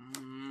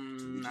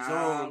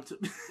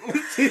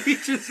 To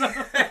each his own.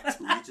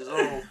 To each his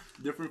own.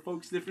 Different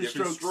folks, different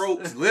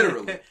strokes.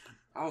 Literally.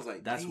 I was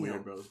like, that's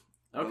weird, bro.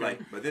 Okay.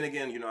 But then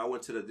again, you know, I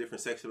went to the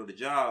different section of the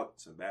job.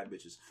 Some bad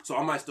bitches. So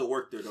I might still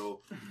work there, though.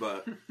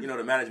 But, you know,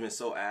 the management's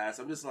so ass.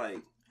 I'm just like,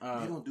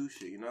 they don't do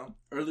shit, you know?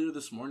 Earlier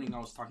this morning, I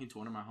was talking to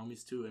one of my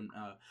homies, too. And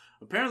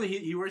apparently,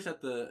 he works at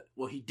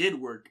he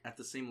did work at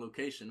the same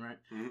location, right?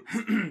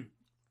 Mm-hmm.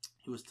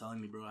 He was telling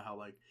me, bro, how,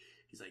 like,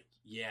 he's like,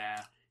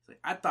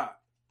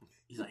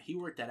 he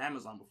worked at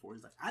Amazon before.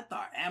 He's like, I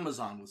thought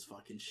Amazon was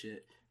fucking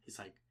shit. He's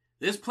like,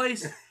 this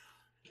place...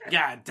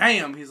 God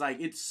damn, he's like,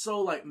 it's so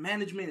like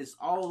management is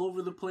all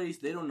over the place.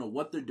 They don't know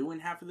what they're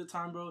doing half of the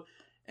time, bro.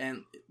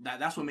 And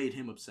that's what made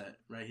him upset,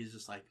 right? He's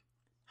just like,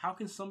 how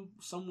can some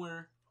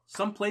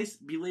place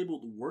be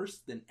labeled worse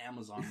than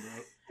Amazon,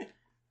 bro?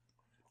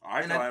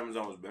 I thought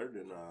Amazon was better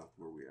than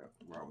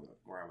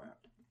where I'm at.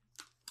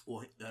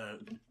 Well,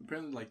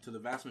 apparently, like to the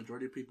vast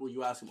majority of people,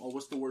 you ask them, oh,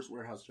 what's the worst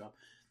warehouse job?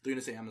 They're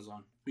gonna say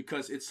Amazon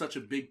because it's such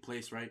a big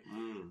place, right?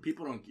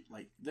 People don't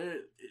like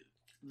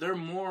they're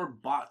more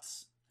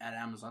bots at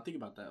Amazon. Think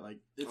about that. Like,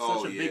 it's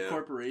such a big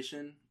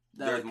corporation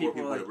that there's like, more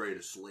people like, ready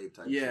to slave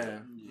type. Yeah. Shit.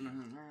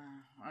 Mm-hmm.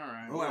 All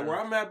right. Bro, like, where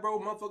I'm at, bro,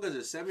 motherfuckers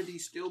at 70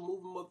 still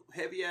moving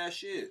heavy ass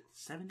shit.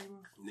 70, bro?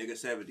 Nigga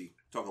 70.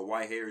 Talking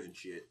white hairs and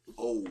shit.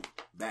 Old.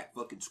 Back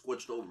fucking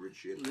squished over and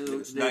shit. They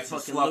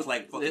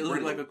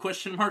look like a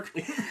question mark.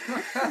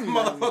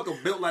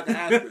 Motherfucker built like an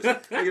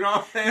asterisk. You know what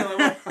I'm saying?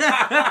 Like,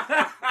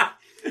 I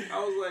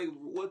was like,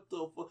 what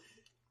the fuck?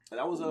 And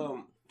I was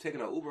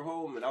taking an Uber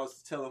home, and I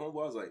was telling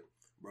homeboy, I was like,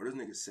 bro, this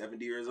nigga's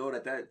 70 years old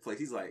at that place.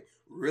 He's like,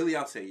 really?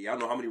 I'll say, y'all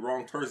know how many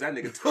wrong turns that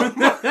nigga took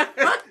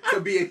to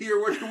be in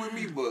here working with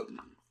me, but them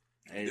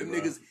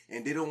niggas,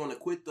 and they don't want to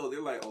quit though. They're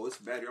like, oh, it's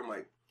bad. I'm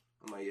like,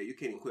 yeah, you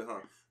can't even quit,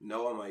 huh?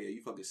 No, I'm like, yeah, you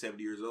fucking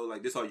 70 years old.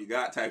 Like, this all you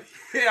got type.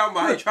 Yeah,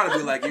 I ain't trying to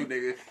be like you,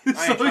 nigga.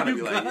 I ain't trying to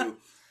be like you.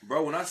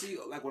 Bro, when I see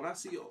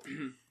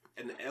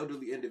an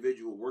elderly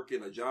individual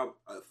working a job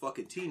a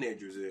fucking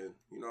teenager's in,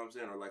 you know what I'm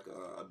saying? Or like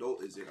a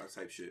adult is in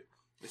type shit.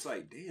 It's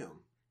like,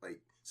 damn. Like,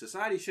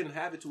 society shouldn't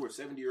have it to where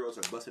 70-year-olds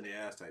are busting their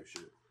ass type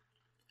shit.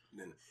 And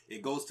then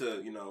it goes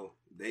to, you know,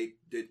 they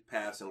did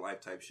pass in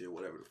life type shit,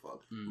 whatever the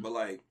fuck. But,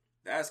 like,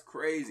 that's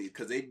crazy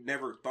because they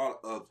never thought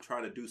of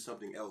trying to do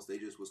something else. They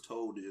just was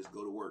told to just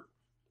go to work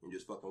and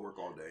just fucking work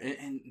all day.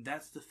 And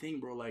that's the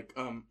thing, bro. Like,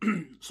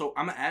 so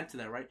I'm going to add to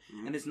that, right?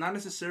 Mm-hmm. And it's not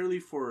necessarily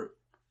for,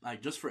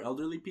 like, just for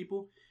elderly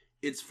people.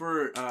 It's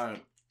for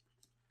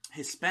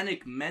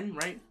Hispanic men,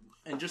 right?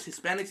 And just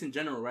Hispanics in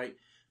general, right?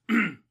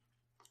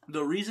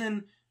 The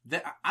reason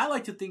that I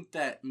like to think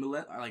that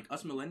like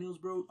us millennials,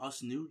 bro,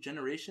 us new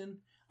generation,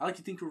 I like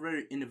to think we're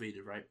very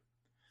innovative, right?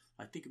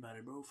 Like, think about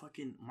it, bro.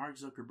 Fucking Mark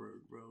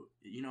Zuckerberg, bro.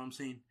 You know what I'm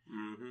saying?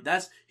 Mm-hmm.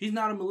 He's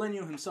not a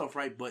millennial himself,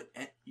 right? But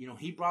you know,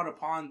 he brought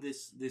upon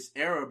this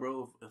era,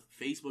 bro, of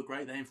Facebook,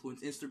 right? That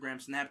influenced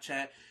Instagram,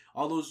 Snapchat,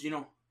 all those, you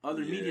know,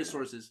 other media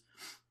sources.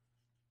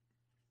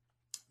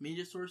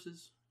 Media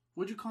sources?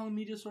 What'd you call them?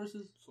 Media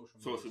sources?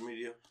 Social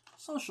media.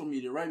 Social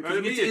media, right? Because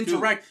you get to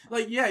interact. Too.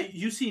 Like, yeah,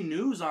 you see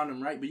news on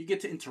them, right? But you get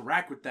to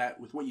interact with that,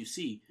 with what you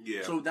see.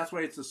 Yeah. So that's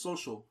why it's the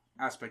social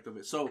aspect of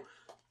it. So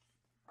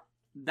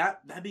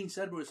that being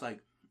said, bro, it's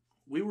like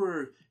we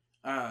were.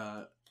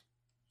 The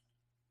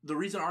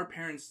reason our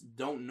parents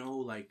don't know,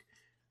 like,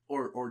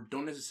 or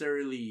don't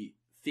necessarily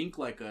think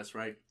like us,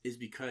 right, is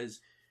because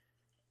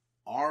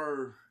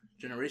our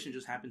generation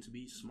just happened to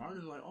be smart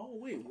and like, oh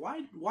wait,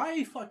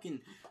 why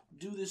fucking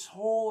do this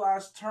whole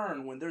ass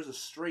turn when there's a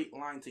straight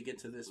line to get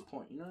to this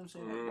point? You know what I'm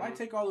saying? Like, why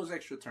take all those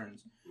extra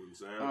turns?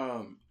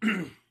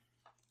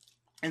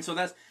 And so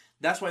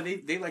that's why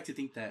they like to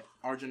think that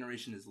our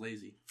generation is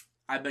lazy.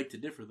 I beg to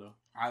differ, though.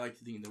 I like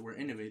to think that we're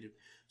innovative.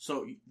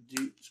 So,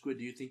 Squid,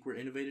 do you think we're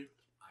innovative?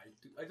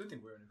 I do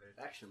think we're innovative,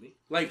 actually.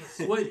 Like,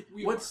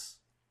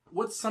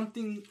 what's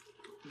something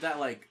that,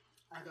 like,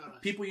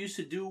 people used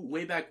to do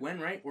way back when,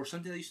 right? Or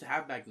something they used to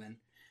have back then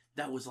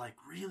that was, like,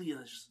 really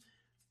just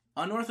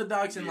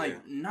unorthodox and,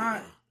 like,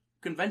 not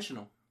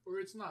conventional? Or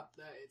it's not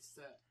that. It's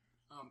that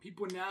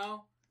people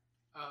now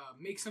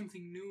make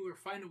something new or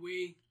find a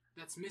way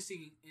that's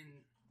missing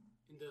in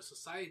the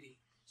society.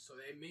 So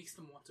it makes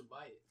them want to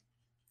buy it.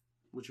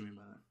 What you mean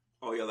by that?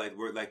 Oh yeah, like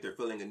they're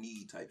filling a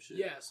need type shit.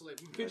 Yeah, so like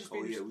when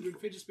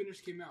fidget spinners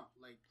came out,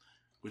 like,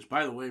 which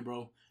by the way,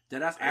 bro, I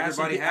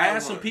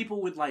asked some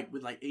people with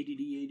ADD,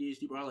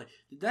 ADHD, bro. I was like,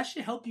 did that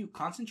shit help you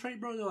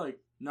concentrate, bro? They're like,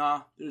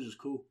 nah, it was just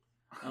cool.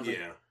 I was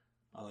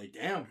like,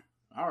 damn,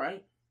 all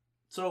right.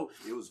 So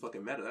it was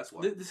fucking meta. That's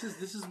why. This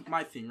is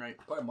my thing, right?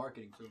 Probably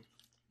marketing too.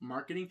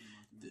 Marketing,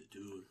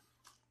 dude.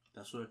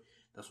 That's what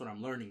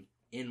I'm learning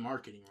in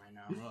marketing right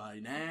now, bro.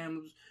 Like,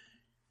 damn.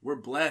 We're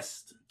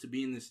blessed to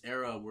be in this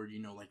era where, you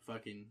know, like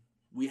fucking,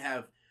 we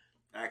have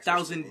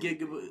 1,000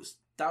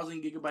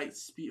 gigabyte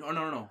speed. Oh,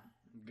 no.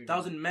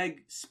 1,000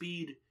 meg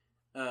speed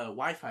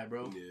Wi-Fi,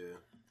 bro. Yeah.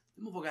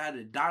 The motherfucker had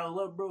to dial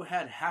up, bro.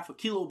 Had half a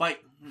kilobyte.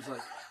 It was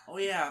like, oh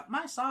yeah,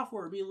 my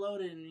software will be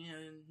loaded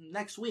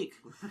next week.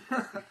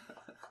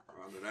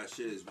 That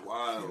shit is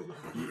wild.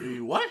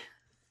 What?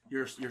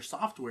 Your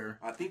software?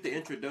 I think the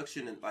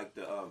introduction and like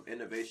the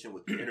innovation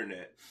with the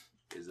internet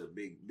is a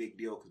big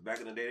deal, because back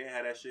in the day they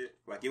had that shit.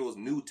 Like, it was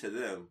new to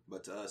them,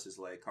 but to us it's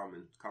like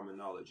common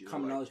knowledge. You know,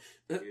 common knowledge.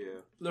 Yeah.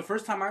 The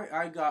first time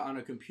I got on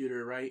a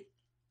computer, right,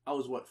 I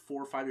was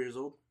 4 or 5 years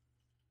old.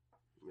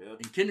 Yeah.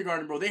 In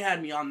kindergarten, bro, they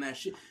had me on that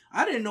shit.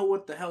 I didn't know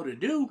what the hell to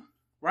do,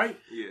 right?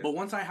 Yeah. But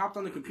once I hopped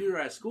on the computer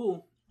at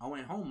school, I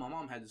went home. My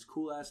mom had this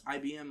cool ass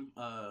IBM,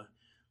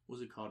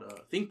 what's it called?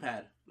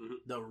 ThinkPad. Mm-hmm.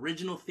 The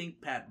original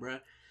ThinkPad, bruh.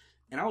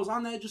 And I was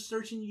on that just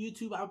searching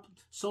YouTube.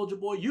 Soulja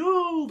Boy,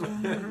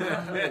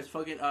 it's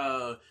fucking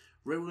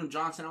Ray William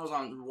Johnson. I was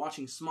on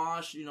watching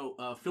Smosh. You know,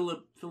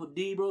 Philip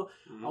D, bro.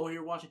 Mm-hmm. I was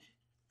here watching.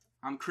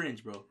 I'm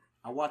cringe, bro.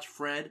 I watch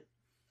Fred.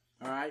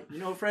 All right, you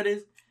know who Fred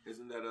is?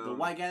 Isn't that the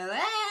white guy?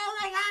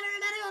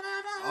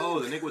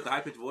 Oh, the nigga with the high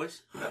pitched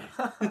voice.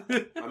 I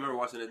remember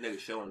watching this nigga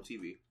show on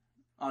TV.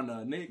 On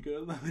Nick.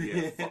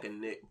 Yeah,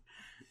 fucking Nick.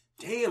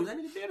 Damn, that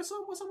nigga dead or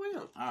something? What's up with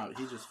him? Oh,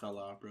 he just fell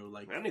off, bro.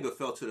 Like, that nigga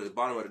fell to the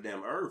bottom of the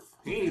damn earth.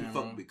 He ain't even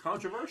fucking be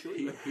controversial.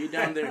 He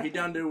down there. He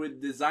down there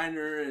with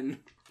designer and.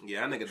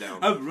 Yeah, that nigga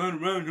down. I've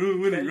run around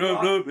with it.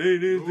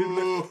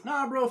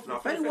 Nah, bro.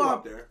 Fetty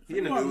Wap there. He's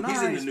in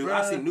the news. Bro.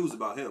 I see news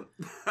about him.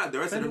 The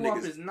rest of the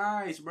niggas is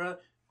nice, bro.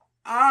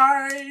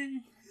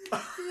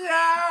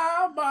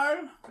 Yeah,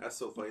 bro. That's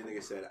so funny.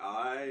 Nigga said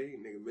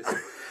nigga missing.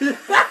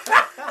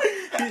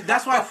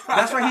 That's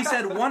why he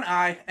said one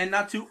eye and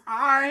not two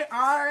I.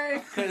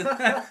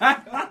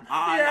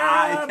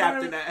 I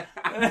captain that.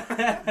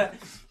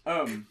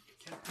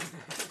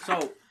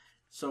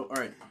 So all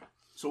right.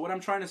 So what I'm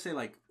trying to say,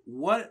 like,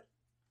 what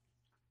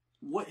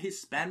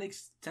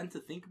Hispanics tend to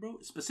think, bro,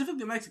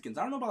 specifically Mexicans.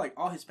 I don't know about like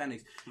all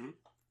Hispanics,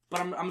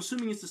 but I'm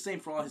assuming it's the same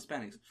for all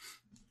Hispanics.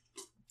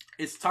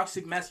 It's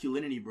toxic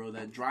masculinity, bro,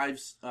 that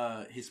drives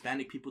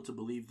Hispanic people to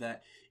believe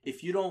that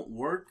if you don't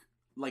work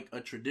like a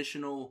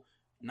traditional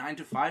 9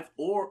 to 5,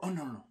 or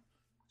no,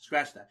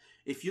 scratch that.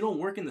 If you don't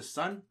work in the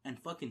sun and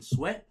fucking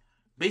sweat,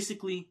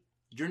 basically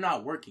you're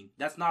not working.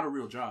 That's not a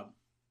real job.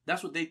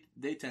 That's what they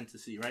tend to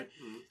see, right?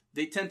 Mm-hmm.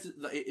 They tend to,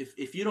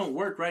 if you don't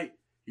work, right,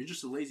 you're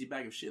just a lazy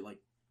bag of shit. Like,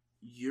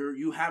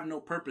 you have no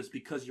purpose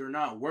because you're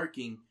not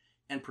working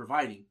and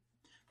providing.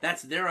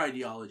 That's their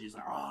ideology. It's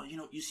like, oh, you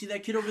know, you see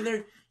that kid over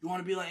there? You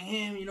want to be like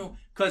him, you know?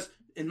 Because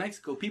in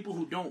Mexico, people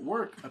who don't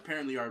work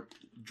apparently are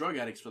drug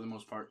addicts for the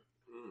most part.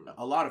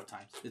 A lot of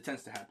times. It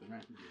tends to happen,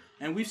 right? Yeah.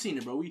 And we've seen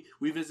it, bro.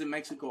 We visit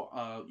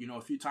Mexico, you know,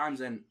 a few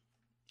times, and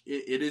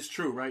it is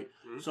true, right?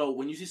 Mm-hmm. So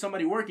when you see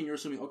somebody working, you're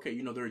assuming, okay,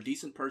 you know, they're a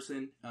decent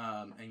person,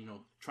 and, you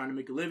know, trying to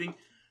make a living.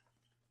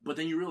 But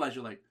then you realize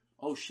you're like,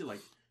 oh, shit, like,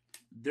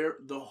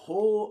 the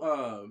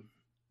whole,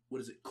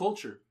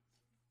 culture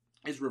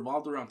is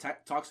revolved around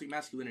toxic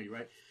masculinity,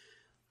 right?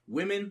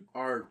 Women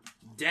are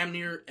damn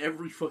near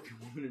every fucking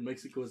woman in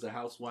Mexico is a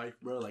housewife,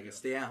 bro. Like a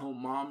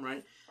stay-at-home mom,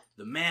 right?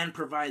 The man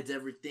provides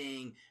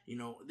everything. You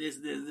know, this.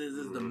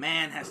 The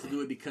man has to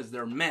do it because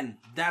they're men.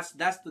 That's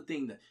the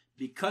thing, that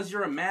because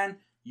you're a man,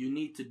 you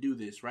need to do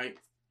this, right?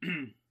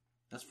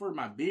 That's for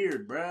my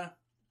beard, bruh.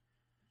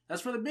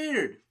 That's for the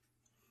beard.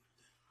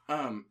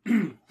 And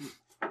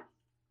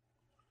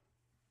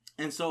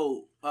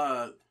so,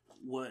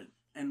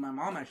 and my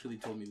mom actually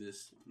told me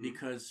this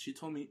because she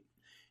told me,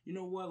 you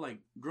know what, like,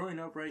 growing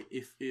up, right,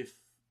 if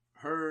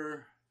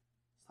her,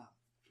 stop,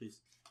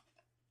 please.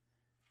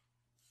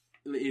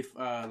 if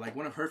like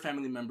one of her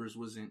family members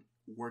wasn't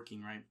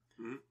working, right?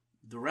 Mm-hmm.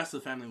 The rest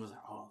of the family was like,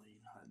 oh,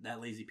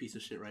 that lazy piece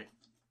of shit, right?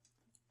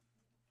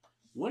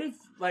 What if,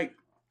 like,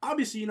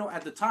 obviously,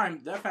 at the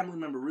time, that family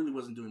member really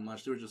wasn't doing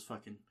much. They were just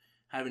fucking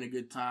having a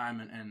good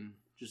time and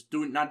just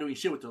not doing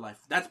shit with their life.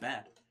 That's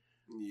bad.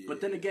 Yeah.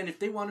 But then again, if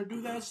they want to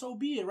do that, so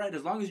be it, right?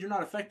 As long as you're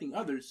not affecting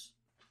others,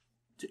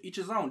 to each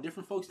his own.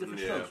 Different folks, different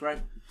strokes,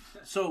 right?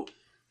 So,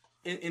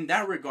 in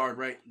that regard,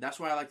 right, that's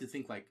why I like to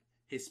think, like,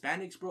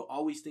 Hispanics, bro,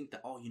 always think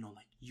that,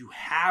 like, you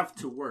have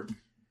to work.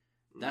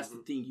 That's the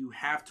thing. You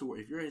have to work.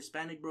 If you're a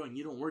Hispanic, bro, and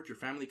you don't work, your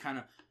family kind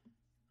of,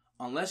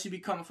 unless you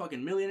become a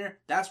fucking millionaire,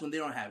 that's when they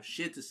don't have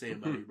shit to say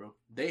about you, bro.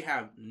 They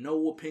have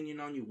no opinion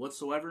on you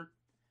whatsoever.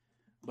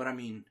 But I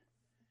mean,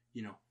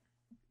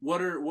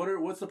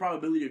 what's the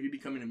probability of you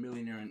becoming a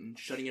millionaire and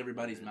shutting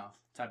everybody's mouth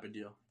type of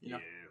deal? Yeah.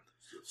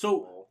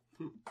 So,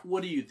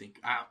 what do you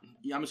think?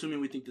 I'm assuming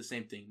we think the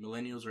same thing.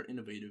 Millennials are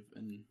innovative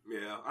and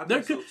I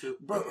think so too,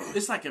 bro.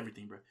 It's like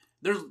everything, bro.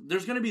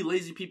 There's gonna be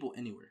lazy people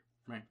anywhere,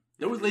 right?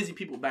 There was lazy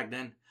people back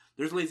then.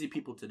 There's lazy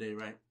people today,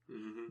 right?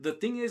 Mm-hmm. The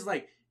thing is,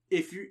 like,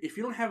 if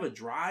you don't have a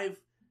drive,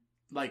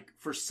 like,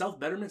 for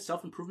self-betterment,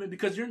 self-improvement,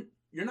 because you're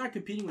not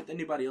competing with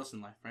anybody else in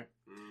life, right?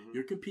 Mm-hmm.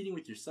 You're competing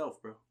with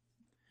yourself, bro.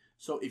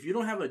 So if you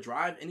don't have a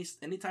drive,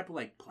 any type of,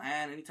 like,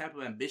 plan, any type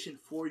of ambition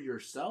for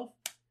yourself,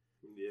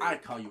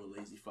 I'd call you a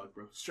lazy fuck,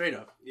 bro. Straight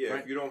up. Yeah,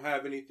 right? If you don't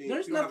have anything,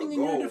 there's nothing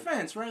in your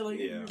defense, right?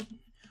 Like,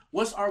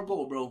 what's our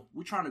goal, bro?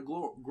 We're trying to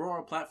grow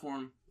our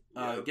platform.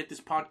 Get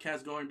this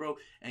podcast going, bro,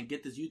 and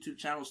get this YouTube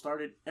channel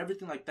started.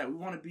 Everything like that. We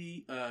want to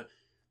be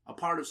a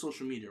part of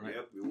social media, right?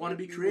 Yep, we want to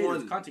be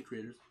creators, content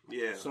creators.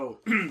 Yeah. So,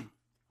 and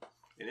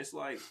it's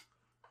like,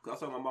 I was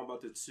talking to my mom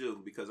about this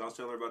too, because I was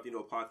telling her about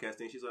podcast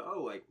thing. She's like,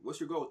 "Oh, like, what's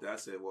your goal with that?" I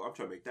said, "Well, I'm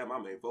trying to make that my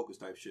main focus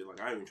type shit. Like,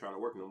 I ain't even trying to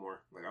work no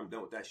more. Like, I'm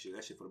done with that shit.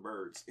 That shit for the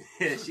birds."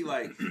 And she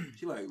like,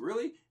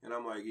 really? And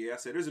I'm like, yeah. I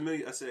said, there's a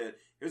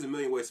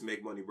million ways to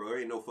make money, bro. There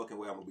ain't no fucking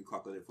way I'm gonna be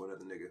clocking in for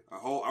another nigga.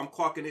 I'm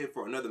clocking in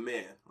for another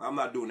man. I'm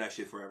not doing that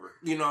shit forever.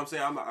 You know what I'm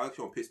saying? It's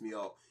gonna piss me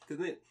off,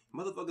 because then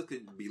motherfuckers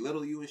could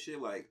belittle you and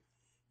shit. Like,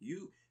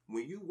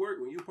 when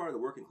you're part of the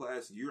working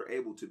class, you're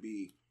able to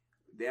be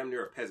damn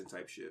near a peasant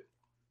type shit.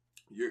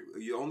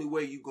 The only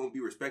way you're going to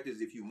be respected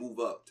is if you move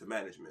up to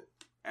management.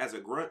 As a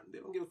grunt, they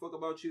don't give a fuck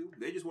about you.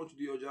 They just want you to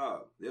do your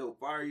job. They'll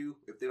fire you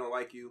if they don't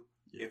like you.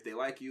 Yeah. If they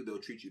like you, they'll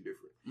treat you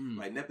different.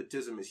 Like,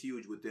 nepotism is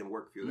huge within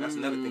work field. That's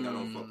another thing I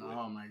don't fuck with.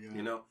 Oh, my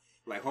God.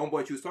 Like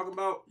homeboy you was talking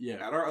about,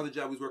 at our other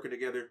job we was working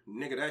together,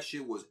 nigga, that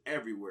shit was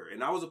everywhere.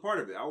 And I was a part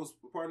of it. I was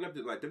a part of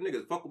it. Like, them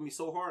niggas fuck with me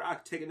so hard, I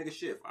could take a nigga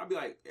shift. I'd be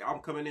like, I'm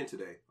coming in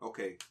today.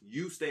 Okay,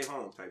 you stay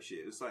home type shit.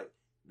 It's like,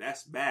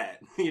 that's bad,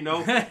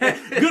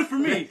 Good for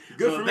me.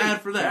 Good for me.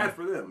 Bad for them. Bad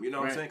for them. You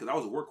know what I'm saying? Because I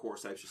was a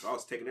workhorse type shit, so I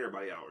was taking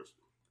everybody hours.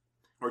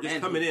 Or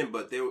just coming in,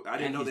 but I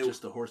didn't know they were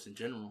just a horse in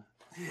general.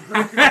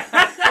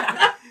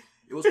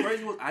 It was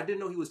crazy. I didn't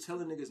know he was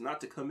telling niggas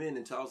not to come in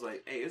until I was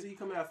like, "Hey, isn't he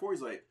coming at 4?"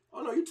 He's like,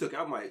 "Oh no, you took it."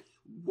 I'm like,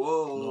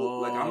 "Whoa!"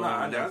 Like, I'm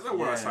not. That's not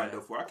what I signed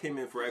up for. I came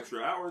in for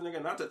extra hours,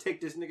 nigga, not to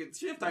take this nigga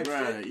shift type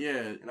shit.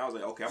 Yeah. And I was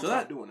like, "Okay, I'm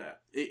not doing that."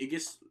 It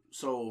gets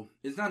so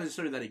it's not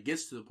necessarily that it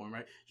gets to the point,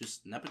 right?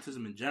 Just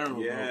nepotism in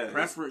general.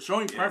 Bro.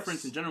 Showing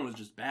preference in general is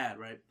just bad,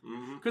 right?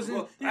 Because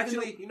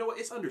actually, you know what?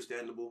 It's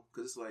understandable,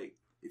 because it's like,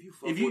 if you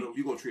fuck with them,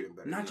 you gonna treat them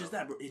better. Not just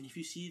that, bro. And if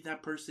you see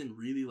that person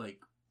really like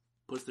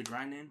puts the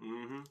grind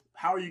in,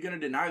 how are you gonna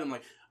deny them?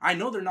 Like, I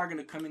know they're not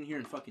gonna come in here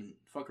and fuck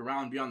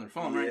around and be on their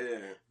phone, right?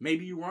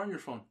 Maybe you were on your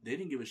phone. They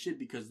didn't give a shit,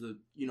 because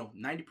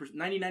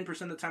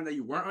 99% of the time that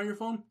you weren't on your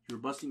phone, you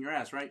were busting your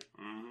ass, right?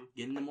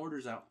 Getting them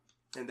orders out.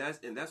 And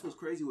that's what's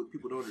crazy. What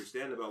people don't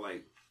understand about,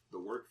 like, the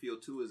work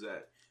field too, is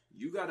that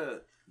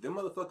them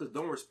motherfuckers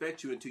don't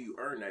respect you until you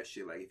earn that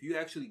shit. Like, if you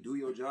actually do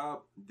your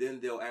job, then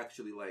they'll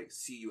actually, like,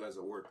 see you as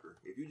a worker.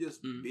 If you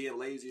just being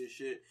lazy and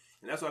shit,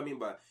 and that's what I mean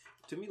by,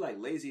 to me, like,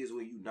 lazy is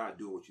when you not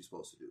doing what you're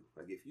supposed to do.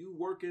 Like, if you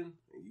working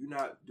and you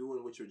not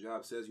doing what your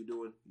job says you're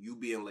doing, you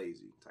being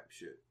lazy type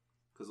shit.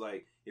 Because,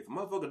 like, if a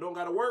motherfucker don't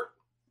gotta work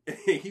and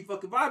he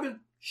fucking vibing,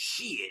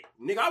 shit,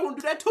 nigga, I want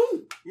to do that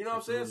too. You know what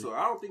I'm saying? So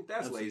I don't think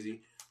that's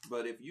lazy.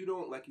 But if you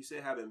don't, like you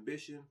said, have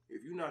ambition,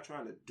 if you're not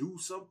trying to do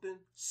something,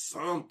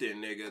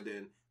 nigga,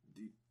 then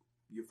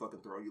you're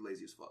fucking throwing, you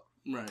lazy as fuck.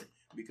 Right.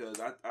 Because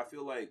I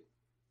feel like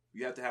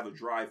you have to have a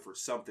drive for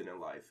something in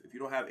life. If you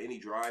don't have any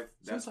drive,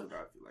 that's what I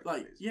feel like.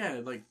 Like,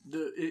 yeah, like,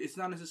 it's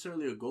not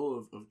necessarily a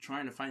goal of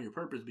trying to find your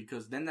purpose,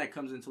 because then that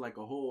comes into, like,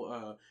 a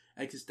whole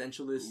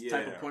existentialist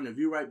type of point of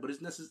view, right? But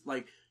it's necessary,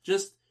 like,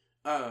 just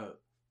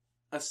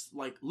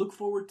like, look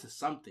forward to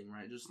something,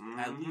 right? Just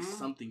at least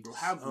something, bro.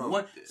 Have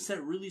one,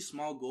 set really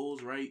small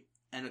goals, right?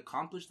 And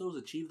accomplish those,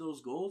 achieve those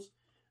goals,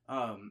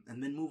 and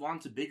then move on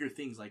to bigger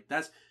things. Like,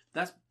 that's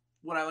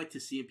what I like to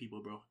see in people,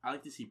 bro. I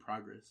like to see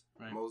progress,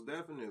 right? Most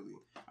definitely.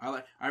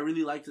 I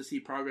really like to see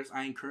progress.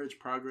 I encourage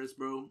progress,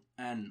 bro.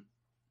 And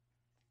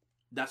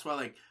that's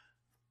why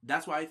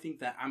I think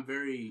that I'm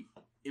very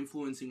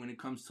influencing when it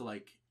comes to,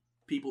 like,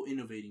 people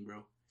innovating,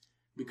 bro.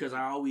 Because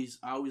I always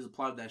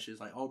applaud that shit.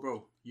 It's like, oh,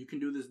 bro, you can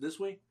do this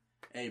way.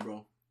 Hey,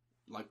 bro,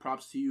 like,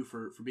 props to you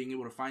for being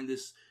able to find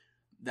this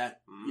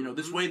that, you know,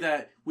 this way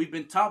that we've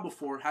been taught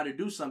before how to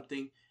do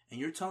something, and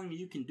you're telling me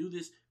you can do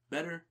this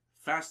better,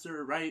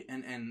 faster, right,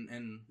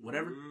 and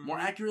whatever, more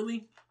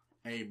accurately,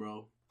 hey,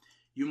 bro,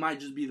 you might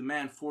just be the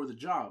man for the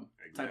job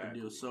type of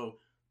deal. So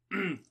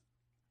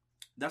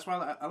that's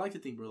why I like to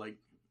think, bro, like,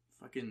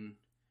 fucking,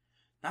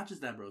 not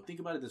just that, bro. Think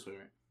about it this way,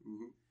 right?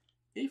 Mm-hmm.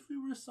 If we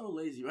were so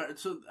lazy, right?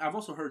 So I've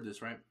also heard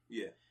this, right?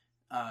 Yeah.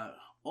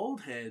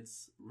 Old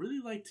heads really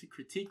like to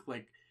critique,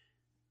 like,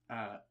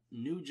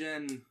 new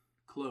gen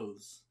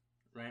clothes,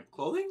 right?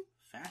 Clothing?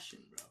 Fashion,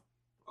 bro.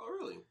 Oh,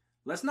 really?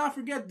 Let's not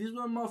forget these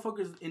little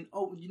motherfuckers in,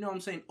 you know what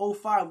I'm saying,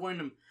 05 wearing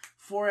them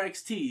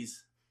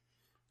 4XTs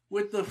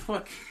with the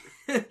fuck,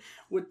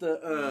 with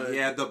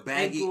the, the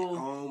baggy,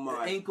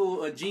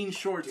 ankle jean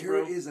shorts,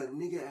 bro. There is a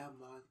nigga at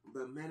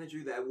the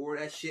manager that wore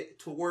that shit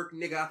to work,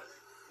 nigga.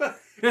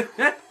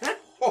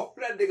 Oh,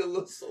 that nigga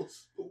looks so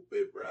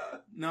stupid, bro.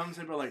 No, I'm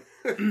saying, bro, like,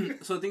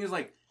 so the thing is,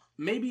 like,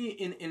 maybe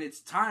in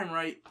its time,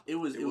 right, it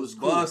was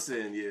cool.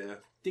 Bussin', yeah.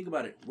 Think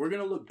about it. We're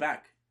gonna look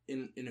back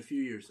in a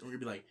few years, and we're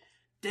gonna be like,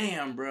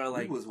 damn, bro,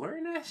 like, he was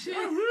wearing that shit.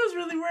 Who was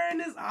really wearing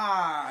this?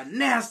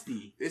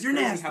 Nasty. You're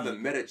nasty. How the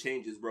meta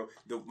changes, bro.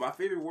 My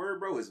favorite word,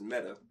 bro, is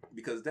meta,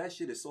 because that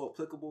shit is so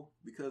applicable.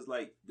 Because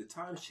like the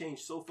times change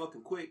so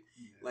fucking quick.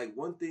 Yeah. Like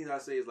one thing I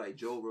say is like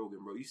Joe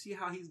Rogan, bro. You see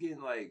how he's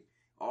getting like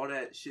all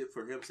that shit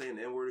for him saying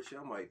the N-word and shit?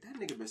 I'm like, that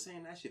nigga been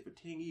saying that shit for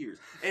 10 years.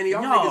 And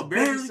y'all niggas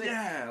barely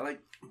say,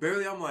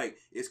 barely. I'm like,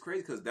 it's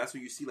crazy because that's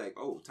when you see like,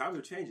 oh, times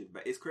are changing.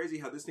 But it's crazy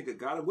how this nigga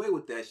got away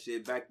with that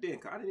shit back then.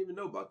 Cause I didn't even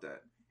know about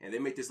that. And they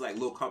make this like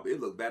little comp.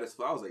 It looked bad as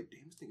fuck. I was like,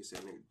 damn, this nigga said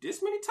nigga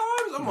this many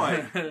times? I'm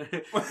like,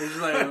 it's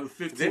just like a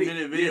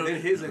 15-minute video.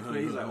 Then his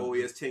explanation, he's like, oh,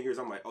 yeah, it's 10 years.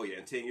 I'm like, oh, yeah,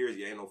 in 10 years,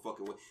 yeah, ain't no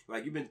fucking way.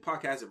 Like, you've been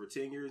podcasting for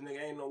 10 years,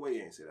 nigga, ain't no way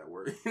you ain't say that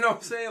word. You know what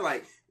I'm saying?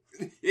 Like,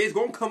 it's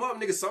gonna come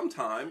up, nigga,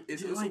 sometime.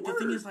 It's like, the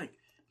thing is, like,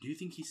 do you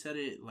think he said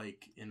it,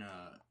 like, in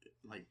a,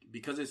 like,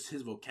 because it's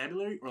his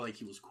vocabulary, or, like,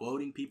 he was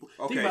quoting people?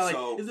 Okay, think about,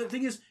 so... Like, the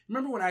thing is,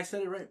 remember when I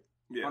said it, right?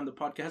 Yeah. On the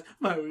podcast?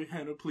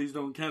 Hannah, please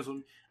don't cancel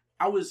me.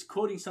 I was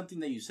quoting something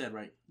that you said,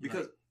 right?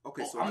 Because... Like,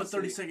 okay, so I'm a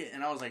 30-second,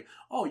 and I was like,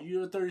 oh,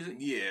 you're a 30-second?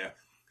 Yeah.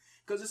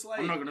 Because it's like...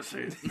 I'm not going to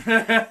say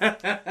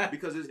it.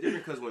 Because it's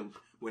different, because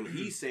when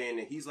he's saying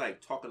it, he's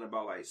like talking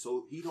about like,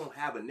 so he don't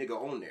have a nigga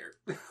on there.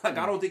 Like,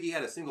 I don't think he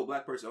had a single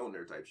black person on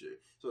there type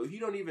shit. So he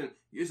don't even,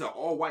 it's an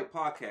all-white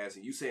podcast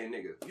and you saying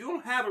nigga. You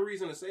don't have a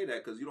reason to say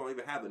that because you don't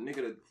even have a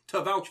nigga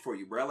to vouch for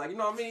you, bro. Like, you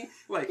know what I mean?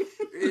 Like,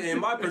 in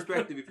my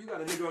perspective, if you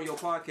got a nigga on your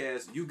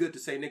podcast, you good to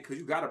say nigga because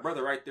you got a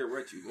brother right there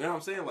with you. You know what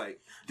I'm saying? Like,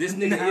 this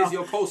nigga is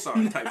your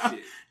cosign type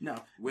shit. No.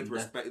 With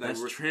respect. Like,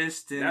 that's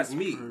Tristan. That's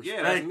me.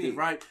 Yeah, that's me.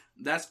 Right?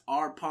 That's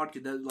our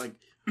podcast. That's like,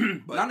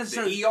 but not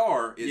necessarily. The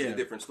ER is a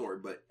different story,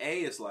 but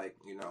A is like,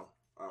 you know.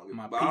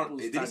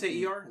 Did he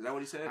say ER? Is that what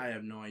he said? I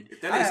have no idea.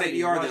 If that didn't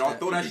say ER, then I'll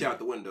throw that shit out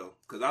the window.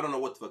 Because I don't know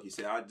what the fuck he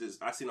said.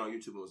 I seen on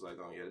YouTube and was like,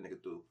 oh yeah, that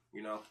nigga threw.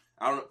 You know?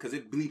 I don't know. Because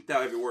it bleeped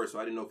out every word, so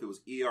I didn't know if it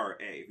was ER or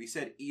A. If he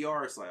said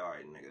ER, it's like,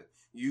 alright, nigga.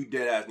 You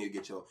dead ass need to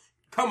get your...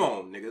 Come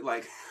on, nigga.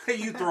 Like,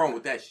 you throwing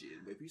with that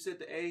shit. But if you said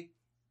the A...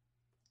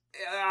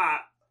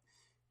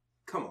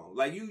 come on.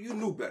 Like, you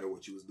knew better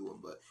what you was doing.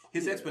 But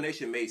his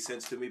explanation made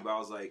sense to me, but I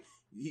was like...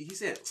 He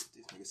said... This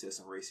nigga said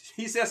some racist...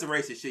 He said some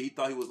racist shit. He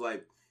thought he was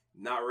like...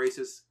 Not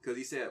racist, because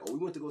he said, oh, we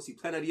went to go see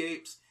Planet of the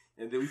Apes,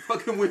 and then we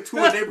fucking went to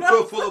a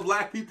neighborhood full of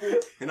black people,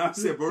 and I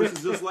said, bro, this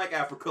is just like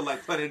Africa,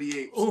 like Planet of the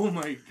Apes. Oh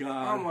my God.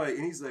 I'm like,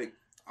 and he's like,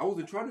 I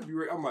wasn't trying to be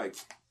racist. I'm like,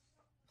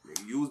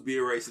 you was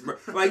being racist, bro.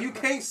 Like, you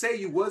can't say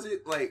you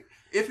wasn't, like,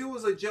 if it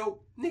was a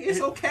joke, nigga,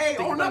 it's okay,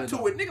 own up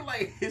to it, nigga,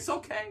 like, it's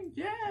okay.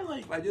 Yeah,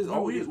 like just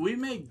we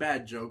make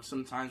bad jokes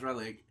sometimes, right,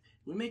 like,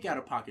 we make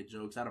out-of-pocket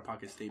jokes,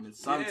 out-of-pocket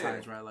statements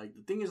sometimes, right, like,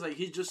 the thing is, like,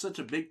 he's just such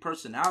a big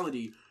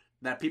personality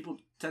that people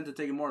tend to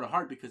take it more to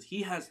heart because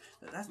he has...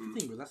 That's the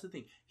thing, bro. That's the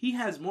thing. He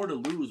has more to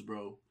lose,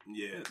 bro.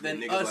 Yeah.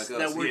 Than us, like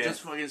that we're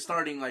just fucking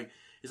starting, like...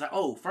 It's like,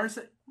 oh, first...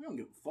 We don't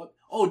give a fuck.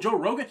 Oh, Joe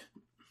Rogan?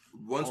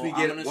 I'm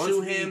gonna sue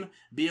him.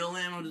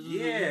 BLM.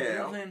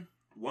 Yeah.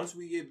 Once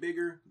we get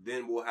bigger,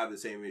 then we'll have the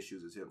same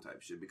issues as him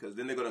type shit. Because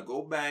then they're going to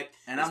go back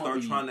and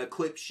start trying to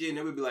clip shit. And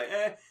then we'll be like,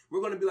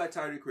 we're going to be like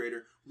Tyler, the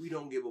Creator. We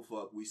don't give a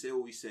fuck. We say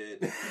what we said.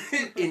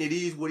 And it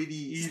is what it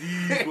is.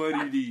 It is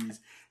what it is.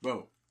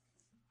 Bro.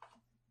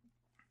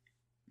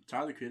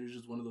 Tyler, Creator is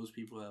just one of those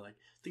people that, like,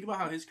 think about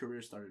how his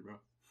career started, bro.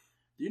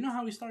 Do you know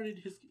how he started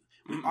his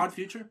Odd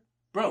Future?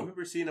 Bro. I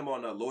remember seeing him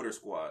on Loader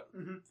Squad.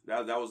 Mm-hmm.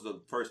 That was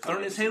the first time.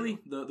 Ernest Haley,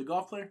 the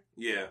golf player?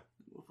 Yeah.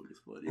 Motherfucker's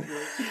funny,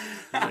 bro.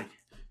 He's like,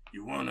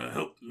 you want to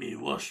help me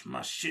wash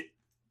my shit?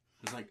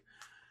 He's like,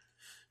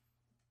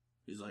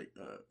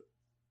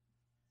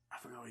 I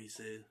forgot what he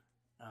said.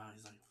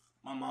 He's like,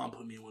 my mom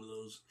put me in one of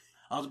those.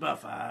 I was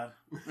about 5.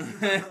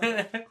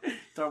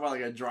 Talk about,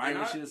 like, a drying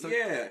machine or something.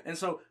 Yeah. And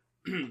so...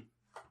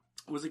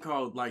 What's it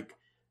called? Like,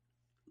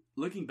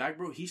 looking back,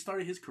 bro, he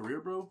started his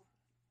career, bro,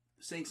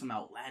 saying some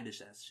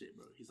outlandish ass shit,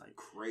 bro. He's like,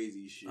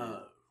 crazy shit.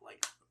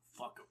 Like,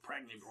 fuck a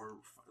pregnant or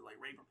like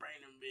rape a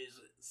pregnant bitch.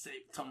 Say,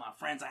 tell my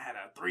friends I had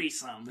a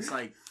threesome. It's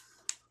like,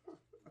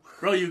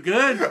 bro, you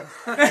good?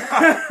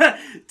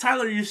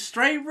 Tyler, you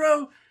straight,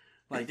 bro?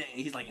 Like,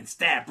 he's like,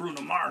 instead,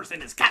 Bruno Mars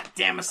and his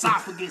goddamn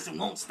esophagus and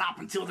won't stop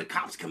until the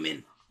cops come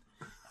in.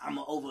 I'm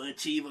an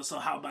overachiever, so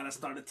how about I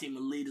start a team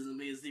of leaders and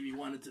me and Stevie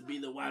wanted to be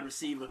the wide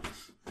receiver.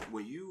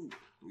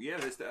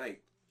 It's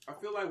like, I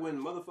feel like when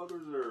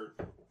motherfuckers are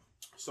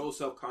so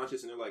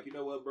self-conscious and they're like, you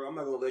know what, bro, I'm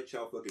not gonna let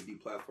y'all fucking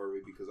deplatform me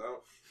because I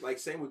don't, like,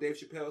 same with Dave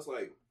Chappelle. It's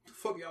like, the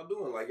fuck y'all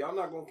doing? Like, y'all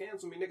not gonna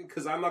cancel me, nigga,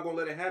 because I'm not gonna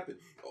let it happen.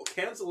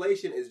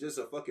 Cancellation is just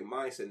a fucking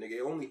mindset, nigga.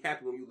 It only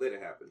happens when you let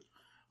it happen.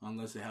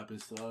 Unless it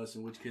happens to us,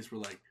 in which case we're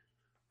like,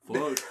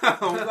 fuck.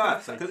 Oh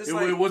God, because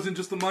it wasn't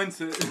just a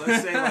mindset.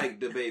 Let's say like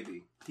the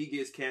baby, he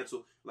gets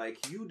canceled.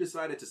 Like, you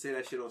decided to say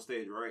that shit on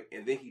stage, right?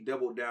 And then he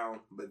doubled down,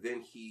 but then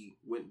he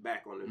went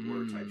back on his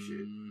word type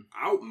shit.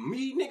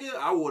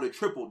 I would have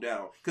tripled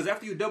down. Because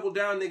after you double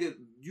down, nigga,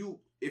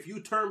 if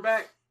you turn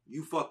back,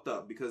 you fucked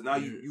up. Because now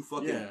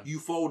you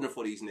folding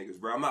for these niggas,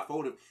 bro. I'm not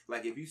folding.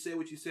 Like, if you say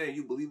what you say and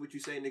you believe what you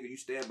say, nigga, you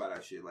stand by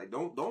that shit. Like,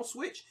 don't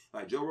switch.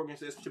 Like, Joe Rogan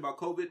said some shit about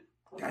COVID.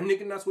 That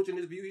nigga not switching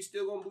his view. He's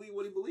still gonna believe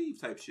what he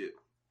believes type shit.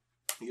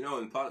 You know,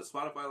 and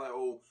Spotify like,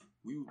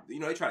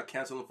 they try to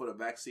cancel him for the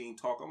vaccine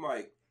talk. I'm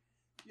like,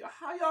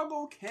 how y'all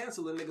gonna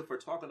cancel a nigga for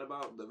talking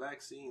about the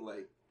vaccine?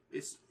 Like,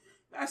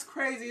 that's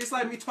crazy. It's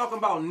like me talking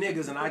about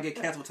niggas and I get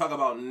canceled for talking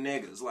about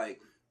niggas. Like,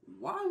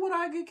 why would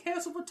I get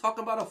canceled for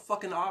talking about a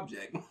fucking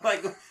object?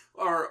 Like,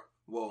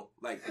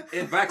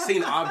 in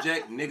vaccine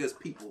object, niggas,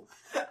 people.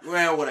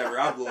 Well, whatever.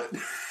 I blew it.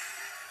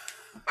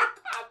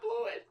 I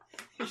blew it.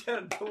 You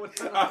gotta know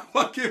what I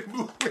fucking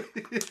blew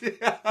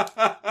it.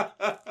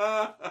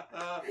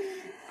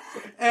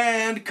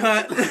 And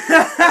cut.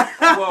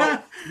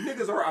 Well,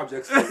 niggas are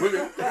objects for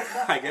women,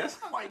 I guess.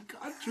 Oh my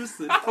God,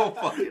 Tristan. I don't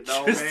fucking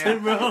know,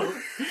 Tristan, man.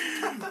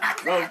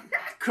 Bro,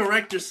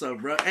 correct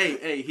yourself, bro.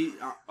 Hey, he's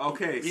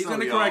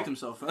gonna correct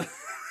himself.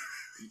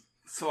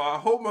 So I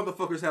hope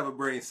motherfuckers have a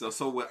brain cell.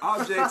 So with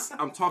objects,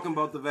 I'm talking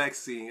about the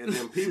vaccine, and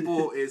then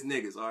people is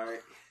niggas, all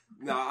right?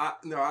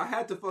 I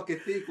had to fucking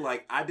think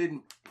like I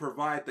didn't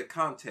provide the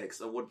context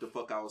of what the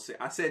fuck I was saying.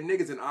 I said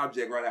niggas and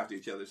object right after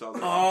each other. So I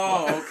was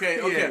like,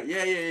 okay.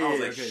 Yeah. I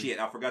was like, shit,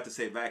 I forgot to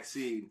say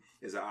vaccine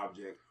is an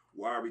object.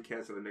 Why are we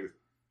canceling niggas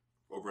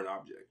over an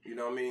object? You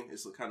know what I mean?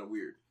 It's kind of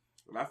weird.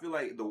 And I feel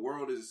like the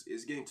world is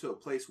getting to a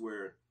place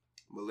where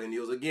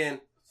millennials, again,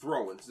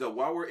 throwing. So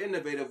while we're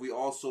innovative, we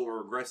also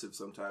are aggressive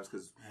sometimes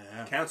because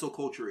cancel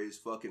culture is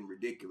fucking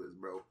ridiculous,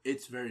 bro.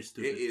 It's very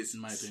stupid. It is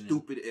in my opinion.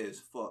 stupid as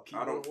fuck.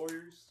 Keyboard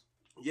warriors.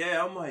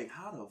 Yeah, I'm like,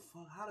 how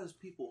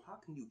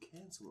can you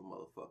cancel a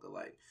motherfucker?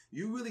 Like,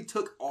 you really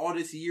took all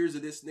this years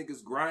of this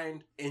nigga's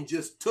grind and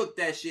just took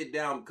that shit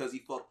down because he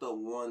fucked up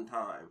one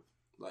time.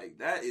 Like,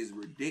 that is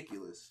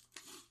ridiculous.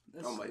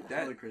 That's I'm like,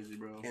 that crazy,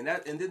 bro. And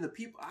then the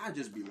people, I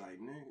just be like,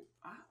 nigga,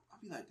 I'll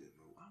be like this,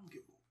 bro. I don't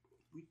give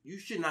you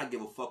should not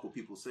give a fuck what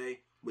people say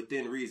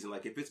within reason.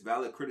 Like, if it's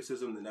valid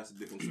criticism, then that's a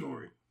different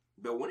story.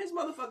 But when this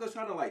motherfucker's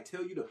trying to, like,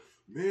 tell you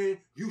man,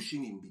 you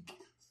shouldn't even be,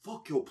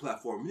 fuck your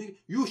platform, nigga.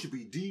 You should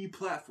be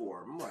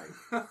de-platform. I'm like,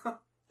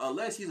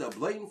 unless he's a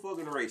blatant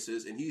fucking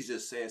racist and he's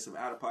just saying some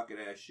out-of-pocket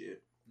ass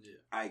shit. Yeah.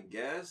 I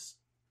guess.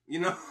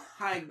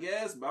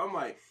 But I'm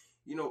like,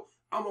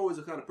 I'm always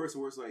the kind of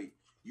person where it's like,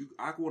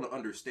 I want to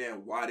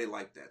understand why they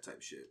like that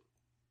type shit.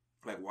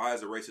 Like, why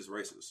is a racist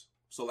racist?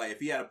 So, like,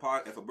 if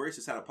a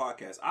racist had a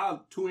podcast,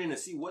 I'll tune in and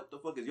see what the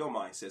fuck is your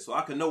mindset so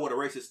I can know what a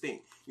racist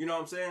think. You know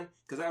what I'm saying?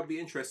 Because that would be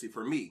interesting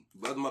for me.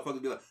 But other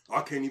motherfuckers be like,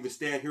 I can't even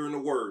stand hearing the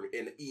word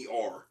in the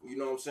ER. You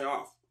know what I'm saying?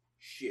 Oh,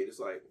 shit. It's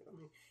like,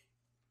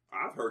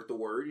 I've heard the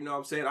word. You know what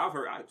I'm saying? I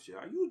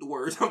use the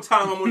word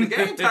sometimes I'm on the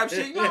game type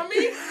shit. You know what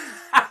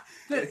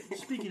I mean?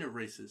 Speaking of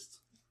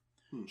racists,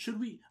 should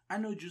we? I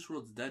know Juice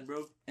WRLD's dead,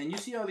 bro. And you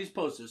see all these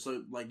posters,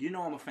 so, like,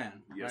 I'm a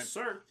fan. Yes,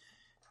 right? sir.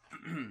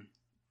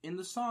 In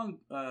the song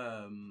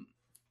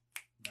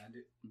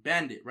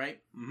Bandit, right?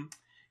 Mm-hmm.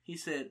 He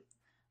said,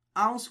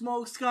 I don't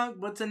smoke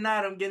skunk, but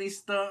tonight I'm getting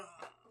stuck.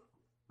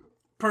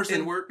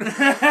 In work.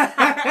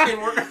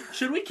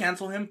 Should we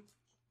cancel him?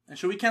 And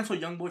should we cancel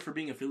YoungBoy for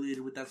being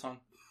affiliated with that song?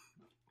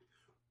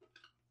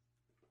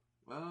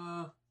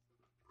 No.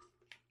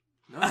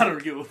 I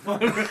don't give a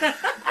fuck.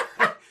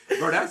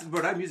 Bro,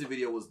 that music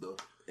video was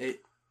It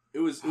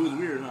was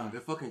weird, huh? The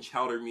fucking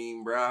chowder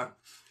meme, bro.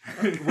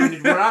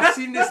 When I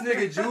seen this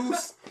nigga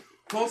Juice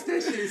post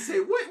that shit and say,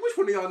 which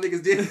one of y'all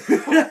niggas did?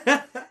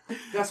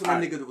 That's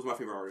when that nigga was my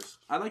favorite artist.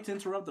 I'd like to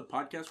interrupt the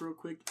podcast real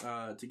quick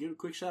to give a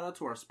quick shout out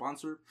to our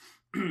sponsor.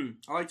 I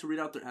like to read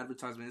out their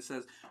advertisement. It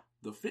says,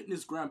 the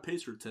Fitness Gram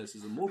Pacer Test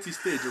is a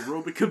multi-stage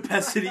aerobic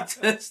capacity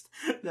test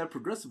that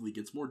progressively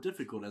gets more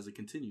difficult as it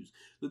continues.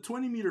 The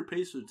 20-meter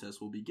pacer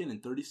test will begin in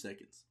 30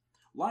 seconds.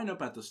 Line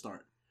up at the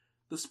start.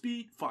 The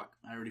speed... Fuck.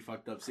 I already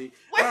fucked up. See?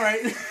 All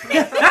right.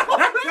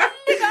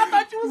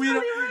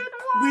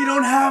 We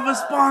don't have a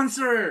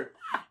sponsor.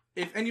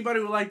 If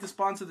anybody would like to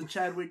sponsor the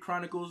Chadwick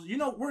Chronicles,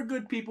 we're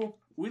good people.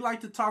 We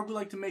like to talk. We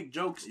like to make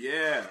jokes.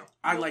 Yeah.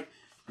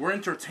 We're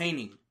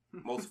entertaining.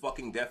 Most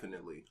fucking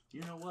definitely.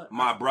 You know what?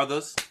 My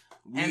brothers,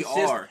 we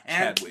are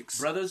Chadwicks.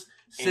 Brothers,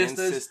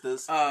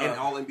 sisters, and and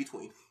all in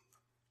between.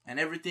 And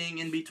everything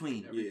in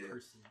between.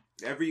 Yeah.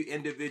 Every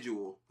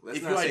individual. Let's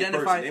If not you say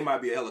identify- person. They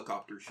might be a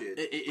helicopter shit.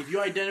 If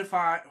you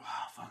identify,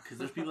 because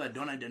there's people that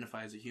don't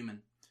identify as a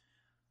human.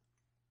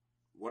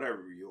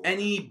 Whatever you are.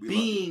 Any we love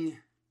being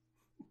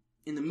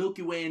in the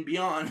Milky Way and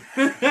beyond.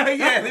 you.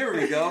 Yeah, there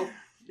we go.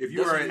 If you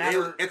Doesn't are an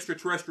matter.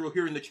 extraterrestrial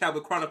here in the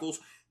Chadwick Chronicles,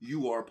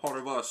 you are a part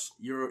of us.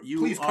 You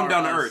Please come are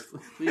down to us. Earth.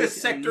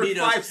 Please Sector meet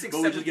us, 5, 6, but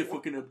we 7, just get 4.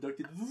 fucking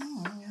abducted.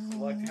 I'd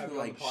like to have you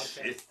on the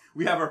podcast. Shit.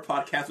 We have our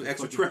podcast with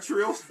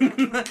extraterrestrials.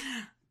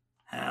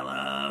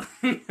 Hello.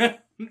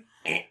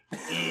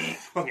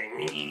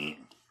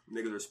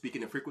 Niggas are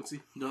speaking in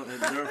frequency.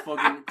 They're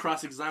fucking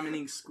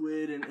cross-examining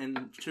Squid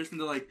and Tristan.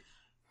 They're like,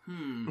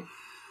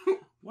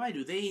 why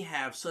do they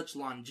have such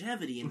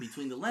longevity in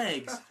between the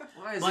legs,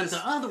 Why is but this?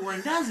 the other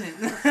one doesn't?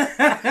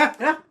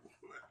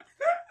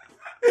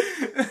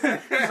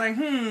 It's like,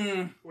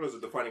 What is the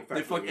defining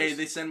factor?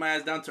 They send my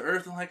ass down to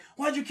Earth. I'm like,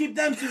 why'd you keep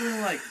them two? And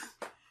I'm like,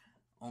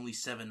 only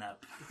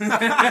 7-Up.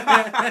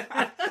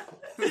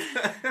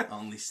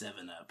 Only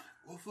 7-Up.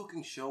 What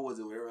fucking show was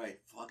it where like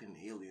fucking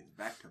aliens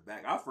back to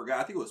back? I forgot.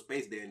 I think it was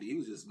Space Dandy. He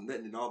was just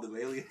nutting in all the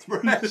aliens,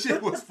 bro. That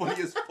shit was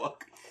funny as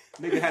fuck.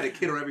 Nigga had a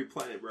kid on every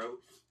planet, bro.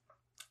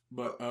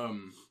 But What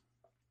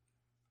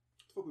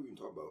we even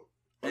talk about?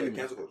 Anyway.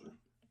 Cancel culture.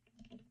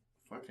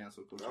 fuck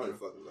cancel culture. I don't even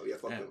fucking know. Yeah,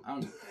 fuck them.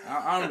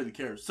 I don't really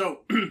care.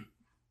 So,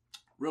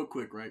 real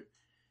quick, right?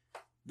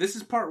 This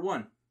is part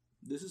one.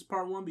 This is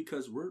part one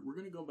because we're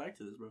gonna go back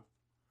to this, bro.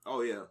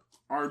 Oh yeah.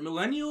 Are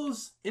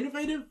millennials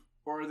innovative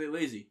or are they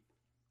lazy?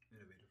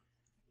 Innovative.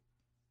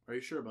 Are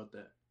you sure about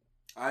that?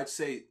 I'd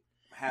say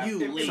half. You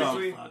in lazy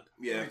between. fuck.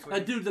 Yeah,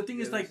 Dude, the thing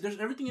is, Yeah, like, there's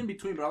everything in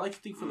between, but I like to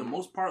think for the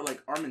most part,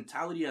 like, our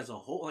mentality as a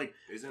whole, like,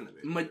 it's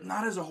innovative.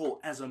 not as a whole,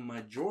 as a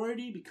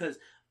majority, because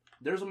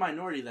there's a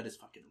minority that is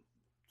fucking,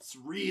 it's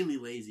really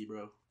lazy,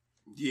 bro.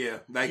 Yeah,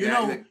 like You that,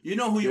 know, like, you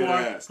know who you dead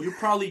are. ass. You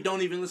probably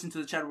don't even listen to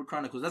the Chadwick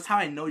Chronicles. That's how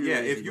I know you're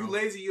yeah. lazy, If you bro.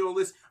 lazy, you don't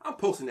listen. I'm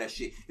posting that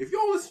shit. If you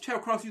don't listen to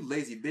Chad Cross, you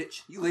lazy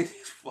bitch. You lazy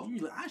as fuck.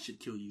 I should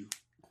kill you.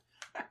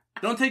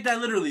 Don't take that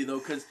literally, though,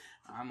 because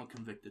I'm a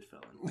convicted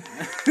felon.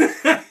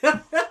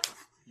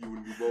 You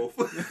and me both.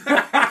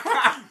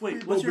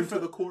 Wait, What's your to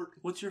the court?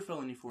 what's your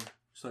felony for?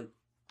 It's like,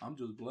 I'm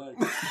just black.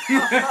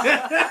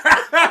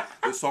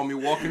 They saw me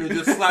walking and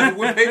just slapping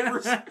with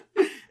papers.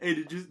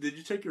 Hey, did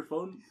you check your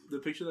phone? The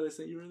picture that I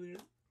sent you earlier?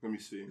 Let me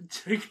see.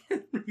 Check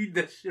it. Read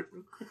that shit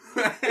real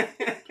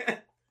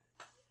quick.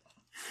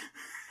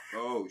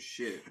 Oh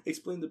shit!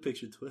 Explain the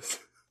picture to us.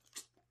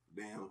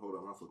 Damn, hold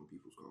on, my fucking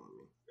people's calling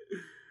me.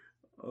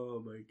 Oh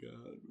my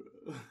god, bro.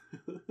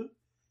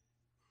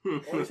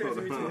 Oh, you said it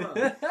to me too,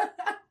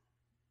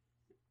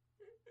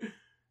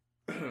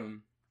 huh?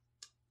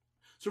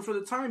 So for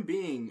the time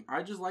being,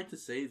 I just like to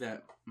say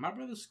that my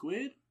brother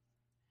Squid,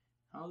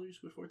 how old are you,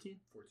 Squid? 14?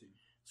 14.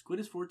 Squid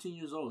is 14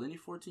 years old. Any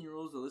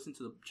 14-year-olds that listen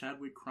to the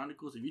Chadwick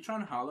Chronicles, if you're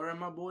trying to holler at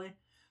my boy,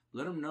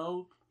 let him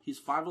know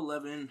he's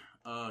 5'11".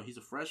 He's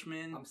a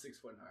freshman. I'm 6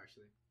 foot now,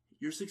 actually.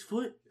 You're 6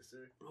 foot? Yes,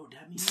 sir. Bro,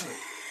 dab me up.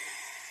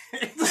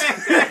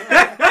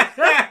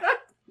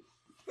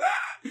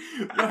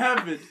 What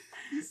happened?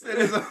 He said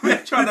there's a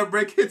man trying to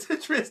break into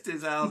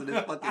Tristan's house and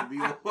this fucking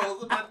beautiful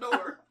falls on my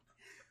door.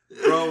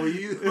 Bro, when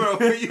you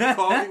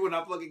call me when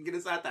I fucking get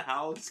inside the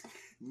house,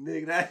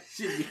 nigga, that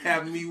shit be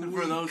having me weak.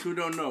 For those who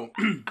don't know,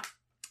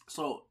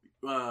 so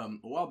a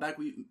while back,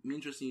 me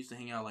and Tristan used to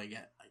hang out like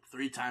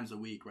 3 times a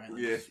week, right?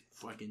 Like, Yeah. just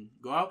fucking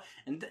go out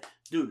and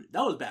dude,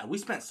 that was bad. We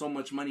spent so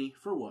much money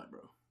for what,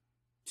 bro?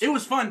 It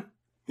was fun.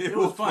 It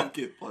was fun.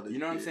 fucking fun as You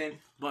know what I'm shit. saying?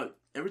 But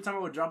every time I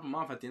would drop him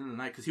off at the end of the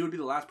night, because he would be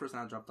the last person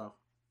I dropped off.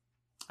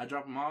 I'd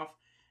drop him off,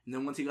 and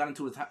then once he got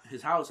into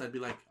his house, I'd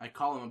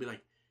call him, I'd be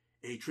like,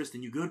 hey,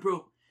 Tristan, you good,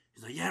 bro?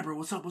 He's like, yeah, bro,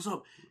 what's up?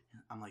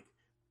 I'm like,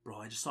 bro,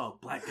 I just saw a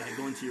black guy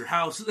go into your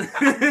house.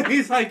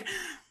 He's like,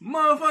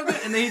 motherfucker,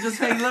 and then he just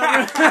hangs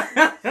up.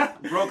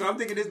 Bro, I'm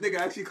thinking this nigga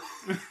actually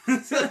called.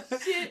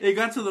 It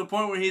got to the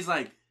point where he's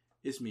like,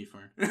 it's me,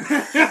 Fern. Bro,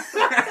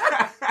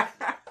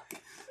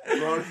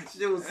 that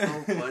shit was so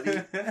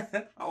funny.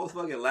 I was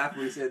fucking laughing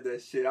when he said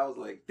that shit. I was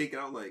like,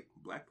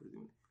 black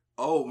person.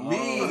 Oh,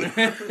 me.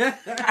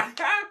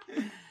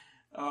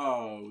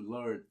 Oh,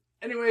 Lord.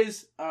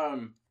 Anyways,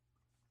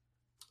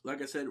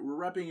 like I said, we're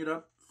wrapping it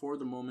up for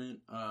the moment.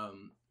 Are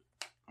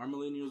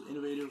millennials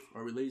innovative?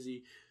 Are we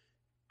lazy?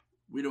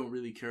 We don't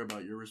really care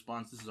about your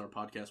response. This is our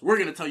podcast. We're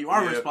going to tell you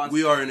our response.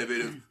 We are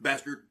innovative,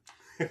 bastard.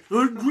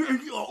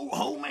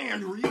 Oh, man,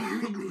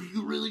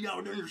 you really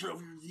outdone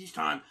yourself this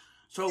time.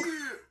 So,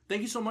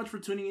 thank you so much for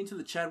tuning into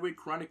the Chadwick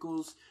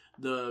Chronicles,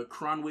 the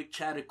Cronwick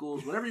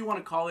Chadicles, whatever you want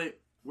to call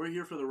it. We're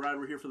here for the ride.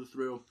 We're here for the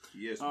thrill.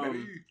 Yes,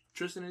 baby.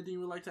 Tristan, anything you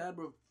would like to add,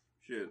 bro?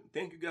 Shit.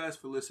 Thank you guys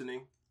for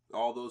listening.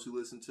 All those who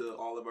listen to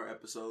all of our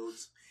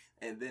episodes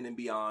and then and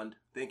beyond.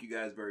 Thank you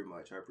guys very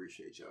much. I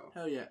appreciate y'all.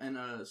 Hell yeah. And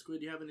Squid,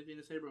 do you have anything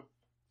to say, bro?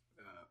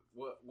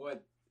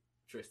 What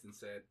Tristan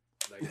said.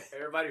 Like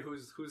everybody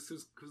who's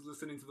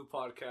listening to the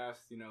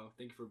podcast, you know,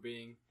 thank you for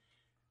being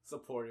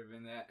supportive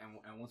in that. And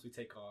once we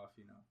take off,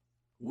 you know,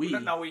 We.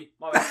 no, we.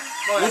 My bad.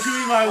 What you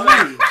mean by My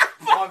bad. we?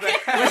 My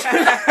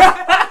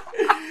bad.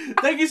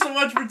 Thank you so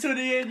much for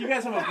tuning in. You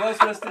guys have a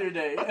blessed rest of your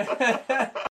day.